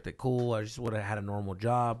just kept it cool. I just would have had a normal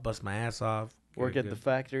job, bust my ass off. Work at the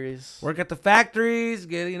factories. Work at the factories,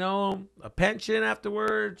 get, a pension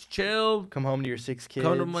afterwards, chill. Come home to your 6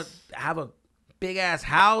 kids. Have a big ass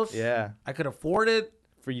house. Yeah. I could afford it.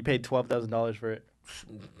 You paid $12,000 for it.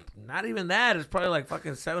 Not even that. It's probably like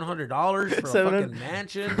fucking $700 for a fucking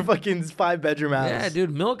mansion. For fucking 5-bedroom house. Yeah,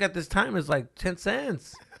 dude. Milk at this time is like 10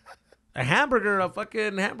 cents. A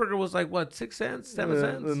fucking hamburger was like what, 6 cents, 7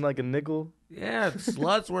 cents? And like a nickel. Yeah,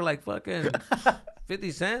 sluts were like fucking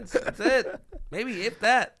 50 cents. That's it. Maybe if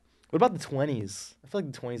that. What about the 20s? I feel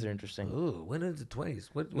like the 20s are interesting. Ooh, when is the 20s?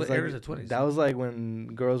 What era is the 20s? That was like when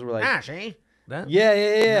girls were like... Ash, eh? That?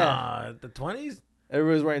 Yeah. Nah, the 20s?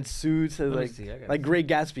 Everybody was wearing suits. And like Great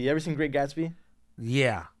Gatsby. You ever seen Great Gatsby?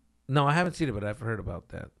 Yeah. No, I haven't seen it, but I've heard about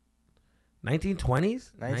that.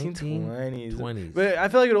 1920s? 1920s. But I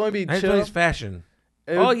feel like it would only be 1920s chill. 1920s fashion.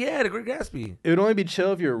 Yeah, the Great Gatsby. It would only be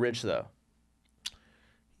chill if you were rich, though.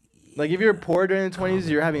 Like, if you're poor during the 20s,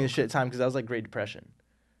 you're having a shit time because that was like Great Depression.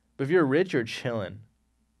 But if you're rich, you're chilling.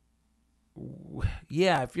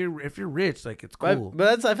 Yeah, if you're rich, like, it's cool.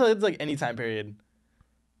 But I feel like it's like any time period.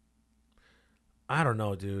 I don't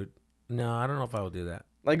know, dude. No, I don't know if I would do that.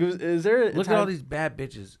 Like, is there a Look at all these bad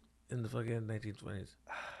bitches in the fucking 1920s.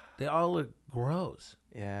 They all look gross.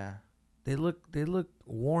 Yeah. They look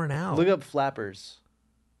worn out. Look up flappers.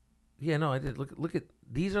 Yeah, no, I did. Look at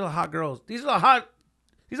these are the hot girls. These are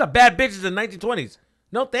bad bitches in the 1920s.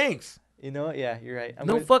 No thanks. You know what? Yeah, you're right.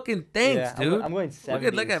 Fucking thanks, dude. I'm going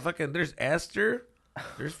 70s. Look at fucking. There's Esther.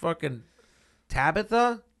 There's fucking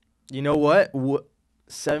Tabitha. You know what?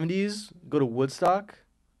 70s. Go to Woodstock.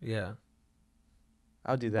 Yeah.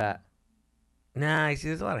 I'll do that. Nah, you see,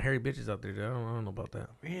 there's a lot of hairy bitches out there, dude. I don't know about that.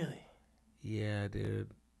 Really? Yeah, dude.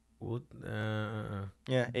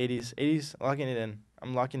 Yeah, 80s. 80s. Locking it in.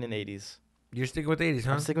 I'm locking in 80s. You're sticking with the 80s,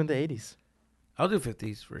 huh? I'm sticking with the 80s. I'll do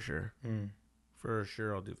 50s for sure. Mm. For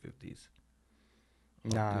sure, I'll do 50s.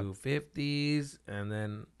 Nah. I'll do 50s, and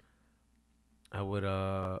then I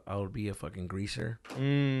would be a fucking greaser.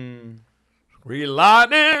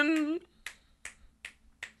 Reloading.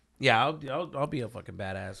 Yeah, I'll be a fucking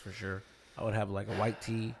badass for sure. I would have like a white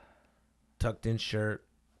tee, tucked in shirt,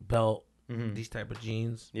 belt, these type of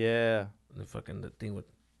jeans. Yeah. And the thing with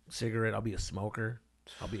cigarette. I'll be a smoker.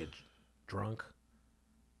 I'll be a drunk.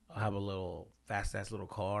 I'll have a little fast ass little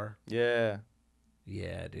car. Yeah.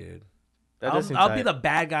 Yeah, dude. I'll be the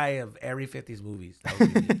bad guy of every 50s movies. That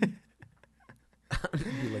would be me.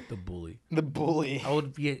 I'd be like the bully. The bully. I'll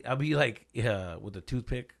be like, yeah, with a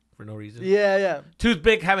toothpick for no reason. Yeah, yeah.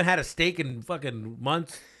 Toothpick, haven't had a steak in fucking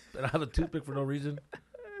months, but I have a toothpick for no reason.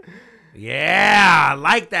 Yeah, I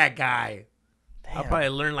like that guy. Damn. I'll probably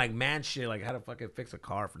learn like man shit, like how to fucking fix a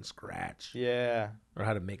car from scratch. Yeah. Or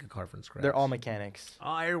how to make a car from scratch. They're all mechanics.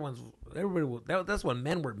 Oh, that's when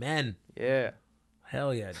men were men. Yeah.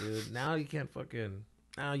 Hell yeah, dude. Now you can't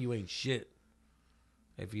now you ain't shit.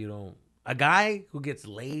 If you don't. A guy who gets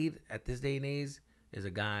laid at this day and age is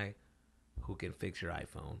a guy who can fix your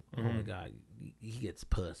iPhone. Oh my God. He gets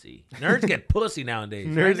pussy. Nerds get pussy nowadays.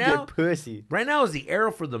 Nerds get pussy. Right now is the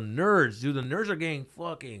era for the nerds, dude. The nerds are getting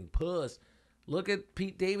fucking puss. Look at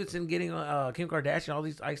Pete Davidson getting Kim Kardashian, all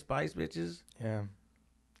these Ice Spice bitches. Yeah.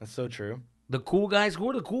 That's so true. The cool guys. Who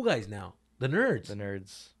are the cool guys now? The nerds. The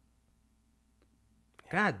nerds.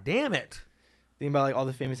 God damn it. Think about like all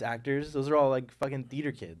the famous actors. Those are all like fucking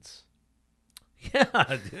theater kids.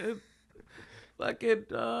 Yeah, dude. Fucking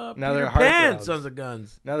now Peter they're Pan, heartthrobs. Sons of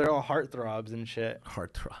Guns. Now they're all heartthrobs and shit.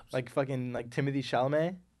 Heartthrobs. Like fucking like Timothy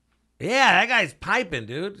Chalamet. Yeah, that guy's piping,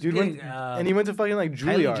 dude. Dude and he went to fucking like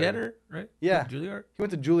Kylie Juilliard. Jenner, right? Yeah. Juilliard. He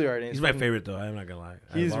went to Juilliard. And He's my favorite though. I'm not gonna lie.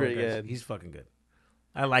 He's really good. He's fucking good.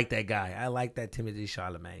 I like that guy. I like that Timothy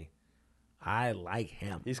Chalamet. I like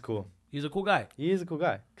him. He's cool. He's a cool guy. He is a cool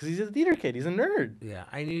guy because he's a theater kid. He's a nerd. Yeah,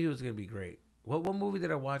 I knew he was gonna be great. What movie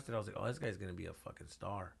did I watch that I was like, oh, this guy's gonna be a fucking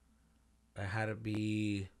star? It had to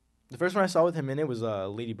be The first one I saw with him in it was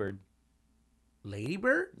Lady Bird. Lady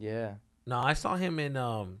Bird. Yeah. No, I saw him in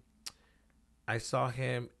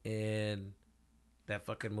that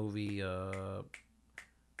fucking movie.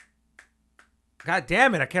 God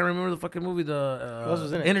damn it, I can't remember the fucking movie. Who else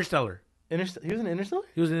was in it? Interstellar. He was in Interstellar?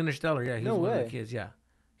 He was in Interstellar. Yeah, he No was one way. of the kids. Yeah,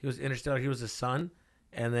 he was Interstellar. He was his son,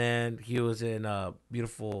 and then he was in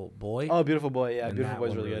Beautiful Boy. Oh, Beautiful Boy. Yeah, and Beautiful that Boy's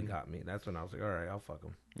one really really good. got me. That's when I was like, all right, I'll fuck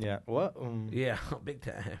him. Yeah. What? Yeah, big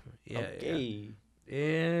time. Yeah. Okay.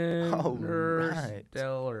 Yeah. All right.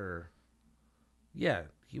 Interstellar. Yeah,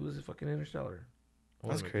 he was a fucking Interstellar.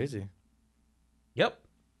 That's crazy. Yep.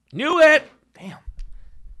 Knew it. Damn.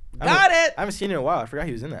 Got it. I haven't seen it in a while. I forgot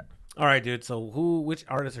he was in that. All right, dude. So which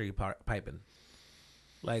artists are you piping?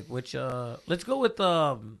 Like which? Let's go with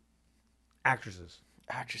actresses.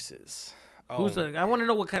 Actresses. Who's the? I want to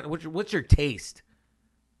know what's your taste?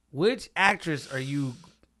 Which actress are you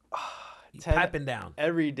piping down?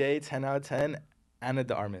 Every day, 10 out of 10. Anna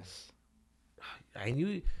de Armas. I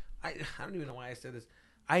knew. I don't even know why I said this.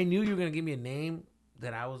 I knew you were gonna give me a name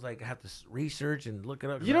that I was like I have to research and look it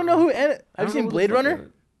up. You don't know who Anna? Have you seen Blade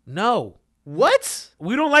Runner? No. What?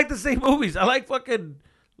 We don't like the same movies. I like fucking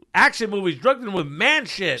action movies, drugged in with man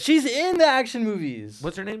shit. She's in the action movies.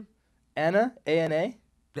 What's her name? Anna, A-N-A.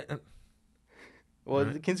 Well,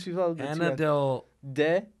 Right. can you spell the Anna del.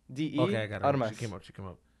 D-E. Okay, I got her. Armas. She came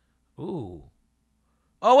up. Ooh.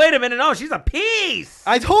 Oh, wait a minute. No, she's a piece.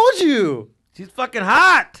 I told you. She's fucking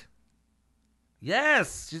hot.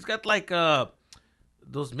 Yes. She's got like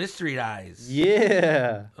those mystery eyes.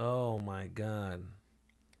 Yeah. Oh, my God.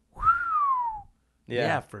 Yeah.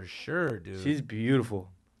 Yeah, for sure, dude. She's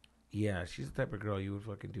beautiful. Yeah, she's the type of girl you would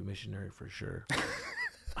fucking do missionary for sure.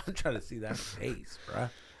 I'm trying to see that face, bruh.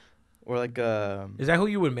 Or like, Is that who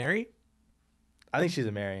you would marry? I think she's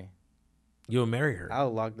a Mary. You would marry her.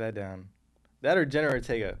 I'll lock that down. That or Jenna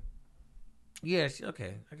Ortega. Yeah,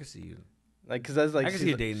 okay. I can see you. Like, cause that's like I can see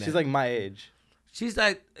you dating she's that. like my age. She's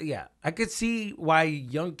like, yeah. I could see why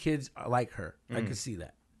young kids like her. I could see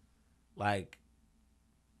that. Like,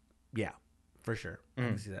 yeah, for sure. I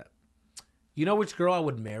can see that. You know which girl I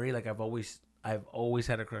would marry? Like I've always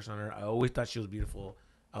had a crush on her. I always thought she was beautiful.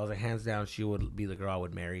 I was like, hands down, she would be the girl I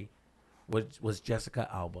would marry. Was Jessica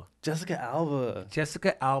Alba. Jessica Alba.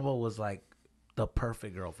 Jessica Alba was like the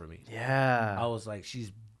perfect girl for me. Yeah. I was like,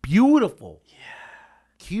 she's beautiful. Yeah.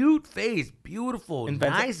 Cute face, beautiful,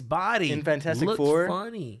 nice body. In Fantastic looks Four.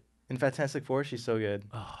 Funny. In Fantastic Four, she's so good.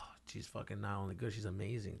 Oh, she's fucking not only good, she's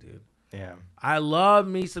amazing, dude. Yeah. I love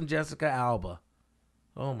me some Jessica Alba.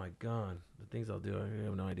 Oh my God. The things I'll do, I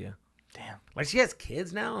have no idea. Damn. Like, she has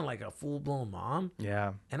kids now and, like, a full-blown mom.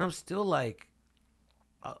 Yeah. And I'm still like,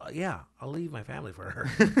 yeah, I'll leave my family for her.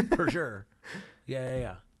 For sure.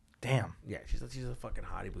 Yeah. Damn. Yeah, she's a fucking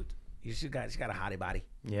hottie boot. She got a hottie body.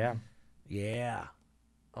 Yeah. Yeah.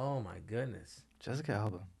 Oh, my goodness. Jessica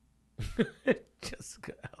Alba.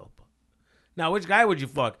 Jessica Alba. Now, which guy would you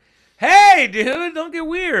fuck? Hey, dude, don't get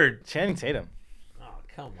weird. Channing Tatum. Oh,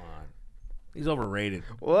 come on. He's overrated.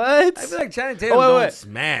 What? I feel like Channing Tatum don't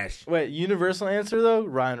smash. Wait, universal answer, though?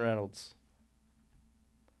 Ryan Reynolds.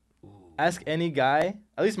 Ooh. Ask any guy,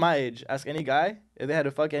 at least my age, ask any guy, if they had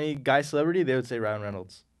to fuck any guy celebrity, they would say Ryan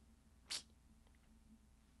Reynolds.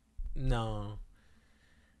 No.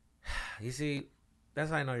 You see, that's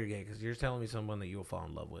how I know you're gay, because you're telling me someone that you'll fall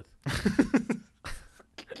in love with.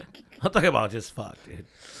 I'm talking about just fuck, dude.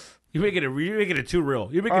 You're making it too real.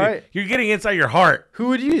 You're getting inside your heart. Who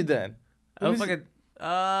would you then? I'm fucking.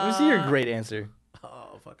 Let me see your great answer.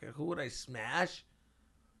 Oh, fucking. Who would I smash?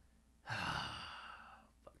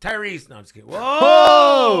 Tyrese. No, I'm just kidding.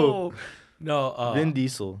 Whoa! No. Vin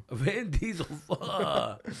Diesel. Vin Diesel.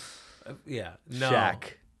 Yeah. No.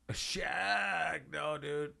 Shaq. No,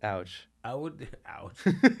 dude. Ouch. I would. Ouch.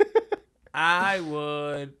 I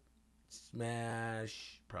would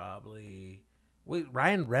smash probably. Wait,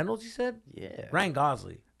 Ryan Reynolds, you said? Yeah. Ryan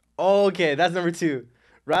Gosling. Okay, that's number 2.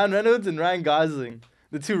 Ryan Reynolds and Ryan Gosling.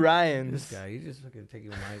 The 2 Ryans. This guy, you just fucking taking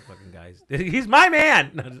my fucking guys. He's my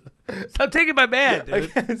man. No, stop taking my man,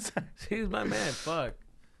 dude. Okay, He's my man. Fuck.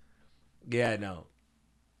 Yeah, no.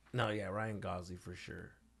 No, yeah, Ryan Gosling for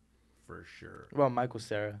sure. For sure. What about Michael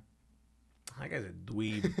Cera? That guy's a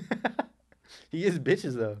dweeb. He gets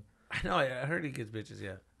bitches, though. I know. I heard he gets bitches,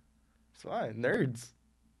 yeah. It's fine. Nerds.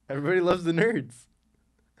 Everybody loves the nerds.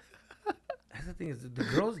 That's the thing is, do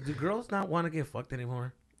girls not want to get fucked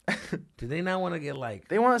anymore? Do they not want to get like?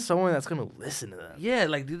 They want someone that's gonna listen to them. Yeah,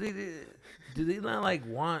 like do they not like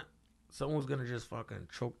want someone who's gonna just fucking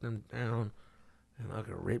choke them down and like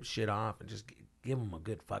rip shit off and just give them a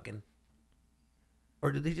good fucking?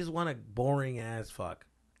 Or do they just want a boring ass fuck?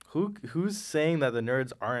 Who's saying that the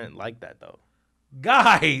nerds aren't like that though?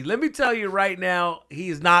 Guy, let me tell you right now,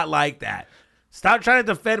 he's not like that. Stop trying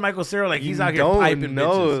to defend Michael Cera like he's out here piping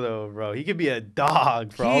bitches. Though, bro. He could be a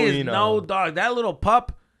dog for all He you is know. no dog. That little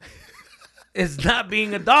pup is not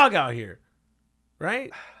being a dog out here, right?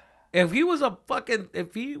 If he was a fucking,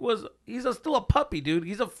 still a puppy, dude.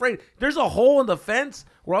 He's afraid. There's a hole in the fence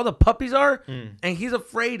where all the puppies are, and he's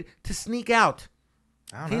afraid to sneak out.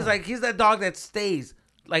 He's that dog that stays.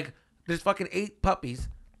 Like, there's fucking 8 puppies.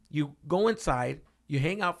 You go inside, you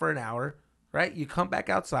hang out for an hour, right? You come back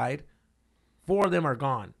outside. 4 of them are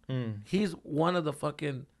gone. He's one of the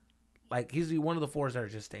fucking, like, he's one of the 4s that are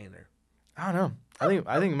just staying there. I don't know.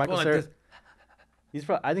 I think Michael Cera.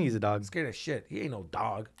 I think he's a dog. Scared of shit. He ain't no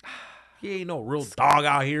dog. He ain't no real dog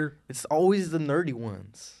out here. It's always the nerdy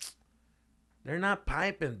ones. They're not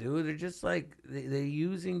piping, dude. They're just like they're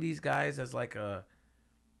using these guys as like a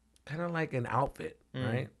kind of like an outfit,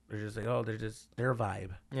 right? They're just like, oh, they're a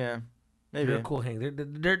vibe. Yeah, maybe they're a cool hang.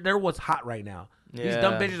 They're what's hot right now. Yeah. These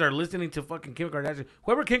dumb bitches are listening to fucking Kim Kardashian.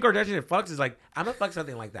 Whoever Kim Kardashian fucks is like, I'm gonna fuck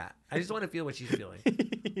something like that. I just want to feel what she's feeling.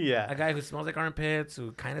 Yeah, a guy who smells like armpits,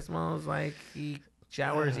 who kind of smells like he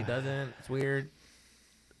showers, he doesn't. It's weird.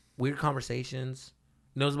 Weird conversations.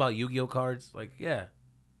 Knows about Yu-Gi-Oh cards. Like, yeah.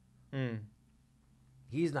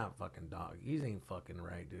 He's not fucking dog. He ain't fucking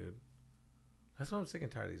right, dude. That's why I'm sick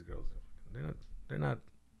and tired of these girls. They're not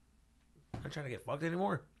trying to get fucked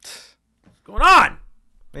anymore. What's going on?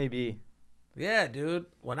 Maybe. Yeah, dude.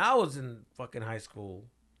 When I was in fucking high school,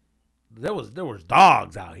 there was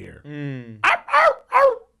dogs out here. Ow, ow,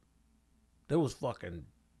 ow. There was fucking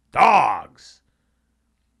dogs.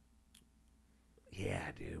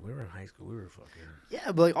 Yeah, dude. We were in high school. We were fucking.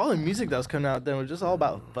 Yeah, but like all the music that was coming out then was just all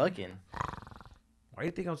about fucking. Why do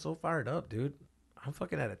you think I'm so fired up, dude? I'm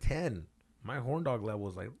fucking at a 10. My horn dog level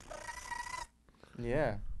was like.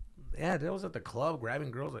 Yeah. Yeah, that was at the club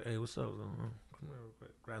grabbing girls. Like, hey, what's up? Come here real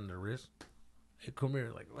quick. Grabbing their wrist. Hey, come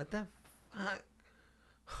here. Like, what the fuck?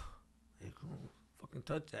 Hey, come on. Fucking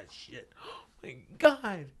touch that shit. Oh, my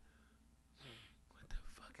God. What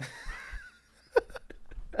the fuck?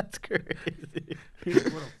 That's crazy.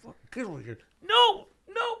 Get over here. No,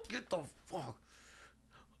 get the fuck.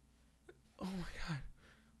 Oh, my God.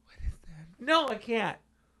 What is that? No, I can't.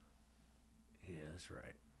 Yeah, that's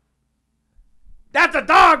right. That's a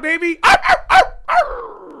dog, baby. I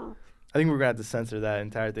think we're gonna have to censor that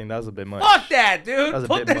entire thing. That was a bit much. Fuck that, dude. That was a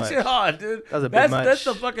Put bit that much. shit on, dude. That was a bit much. That's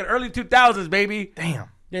the fucking early 2000s, baby. Damn.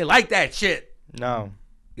 They like that shit. No.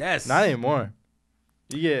 Yes. Not anymore.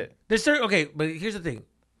 You get. There's certain, okay, but here's the thing.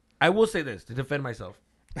 I will say this to defend myself.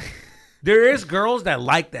 There is girls that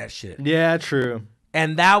like that shit. Yeah, true.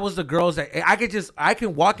 And that was the girls that I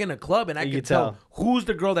can walk in a club and I can tell who's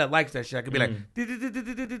the girl that likes that shit. I could be like,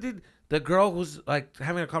 the girl who's like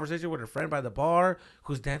having a conversation with her friend by the bar,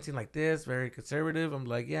 who's dancing like this, very conservative. I'm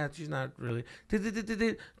like, yeah, she's not really.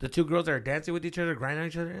 The two girls that are dancing with each other, grinding on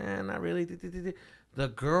each other, not really. The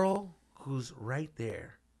girl who's right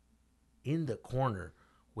there in the corner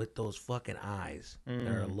with those fucking eyes that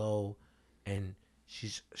are low and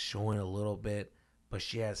she's showing a little bit, but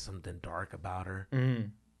she has something dark about her.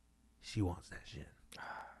 She wants that shit.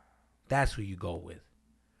 That's who you go with.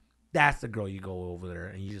 That's the girl you go over there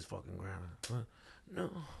and you just fucking grab her. No.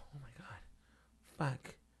 Oh my God.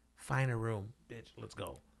 Fuck. Find a room. Bitch, let's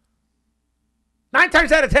go. 9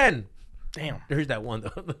 times out of 10. Damn. There's that one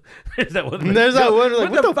though. There's that one.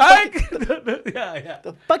 Like, what the fuck? Yeah.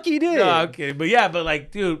 The fuck you did? No, okay. But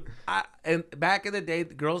like, dude, and back in the day,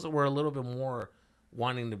 the girls were a little bit more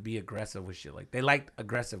wanting to be aggressive with shit. Like, they liked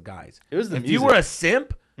aggressive guys. It was the if music. you were a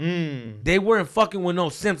simp, they weren't fucking with no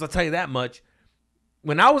simps. I'll tell you that much.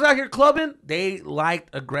 When I was out here clubbing, they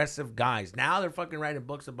liked aggressive guys. Now they're fucking writing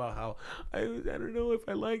books about how I don't know if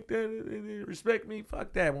I like that. They respect me.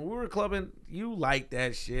 Fuck that. When we were clubbing, you liked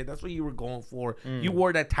that shit. That's what you were going for. You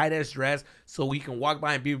wore that tight ass dress so we can walk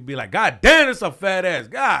by and people be like, God damn, it's a fat ass.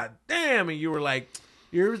 God damn. And you were like,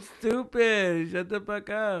 you're stupid. Shut the fuck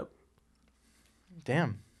up.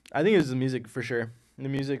 Damn. I think it was the music for sure. The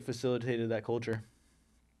music facilitated that culture.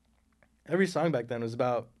 Every song back then was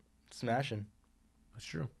about smashing. That's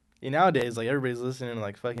true. Nowadays, like, everybody's listening to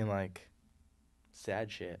like fucking like sad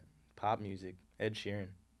shit, pop music, Ed Sheeran.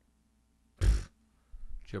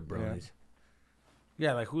 Jabronis.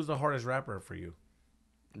 Yeah, like, who's the hardest rapper for you?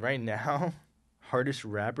 Right now, hardest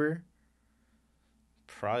rapper,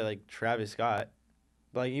 probably like Travis Scott.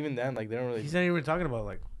 But like, even then, like, they don't really. He's not even talking about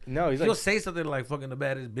like. No, he'll like, say something like fucking the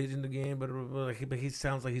baddest bitch in the game, but he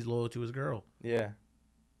sounds like he's loyal to his girl. Yeah.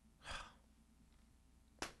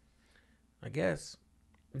 I guess.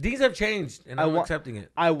 These have changed, and I'm accepting it.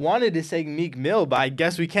 I wanted to say Meek Mill, but I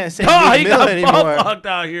guess we can't say Meek Mill anymore. Oh, he got fucked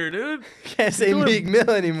out here, dude. Can't say Meek Mill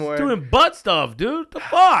anymore. Doing butt stuff, dude. The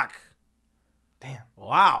fuck? Damn.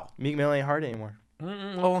 Wow. Meek Mill ain't hard anymore.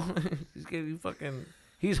 Well, he's getting fucking.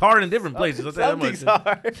 He's hard in different places. Something's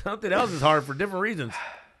hard. Something else is hard for different reasons.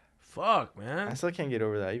 Fuck, man. I still can't get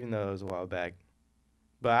over that, even though it was a while back.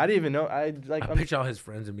 But I didn't even know. I picture all his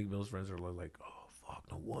friends and Meek Mill's friends are like, oh fuck,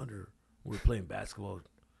 no wonder we were playing basketball.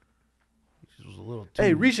 He was a little too.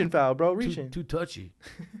 Hey, reaching foul, bro. Reaching. Too touchy.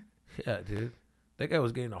 Yeah, dude. That guy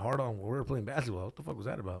was getting a hard on when we were playing basketball. What the fuck was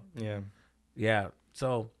that about? Yeah. Yeah.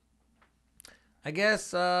 So, I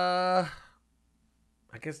guess times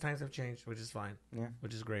have changed, which is fine. Yeah.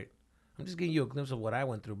 Which is great. I'm just giving you a glimpse of what I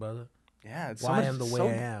went through, brother. Yeah. It's why I am the way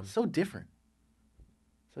I am. So different.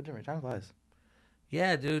 So different. Time flies.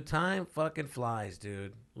 Yeah, dude. Time fucking flies,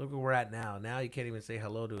 dude. Look where we're at now. Now you can't even say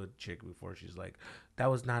hello to a chick before she's like, that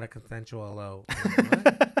was not a consensual hello.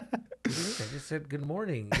 What? I just said good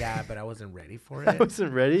morning. Yeah, but I wasn't ready for it. I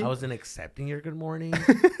wasn't ready? I wasn't accepting your good morning.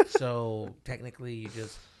 So technically you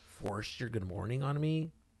just forced your good morning on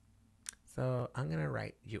me. So I'm going to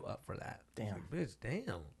write you up for that. Damn. Like, bitch, damn.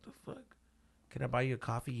 What the fuck? Can I buy you a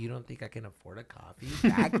coffee? You don't think I can afford a coffee?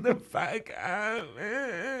 Back the fuck up.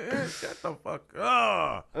 Shut the fuck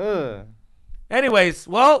up. Anyways,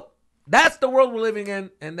 well, that's the world we're living in,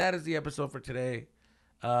 and that is the episode for today.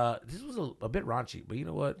 This was a bit raunchy, but you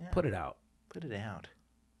know what? Yeah. Put it out. Put it out.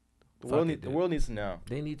 The world needs to know.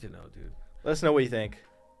 They need to know, dude. Let us know what you think.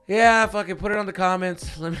 Yeah, fucking put it on the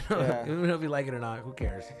comments. Let me know. Let me know if you like it or not. Who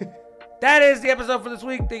cares? That is the episode for this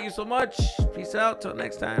week. Thank you so much. Peace out. Till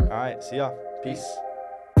next time. All right. See y'all. Peace.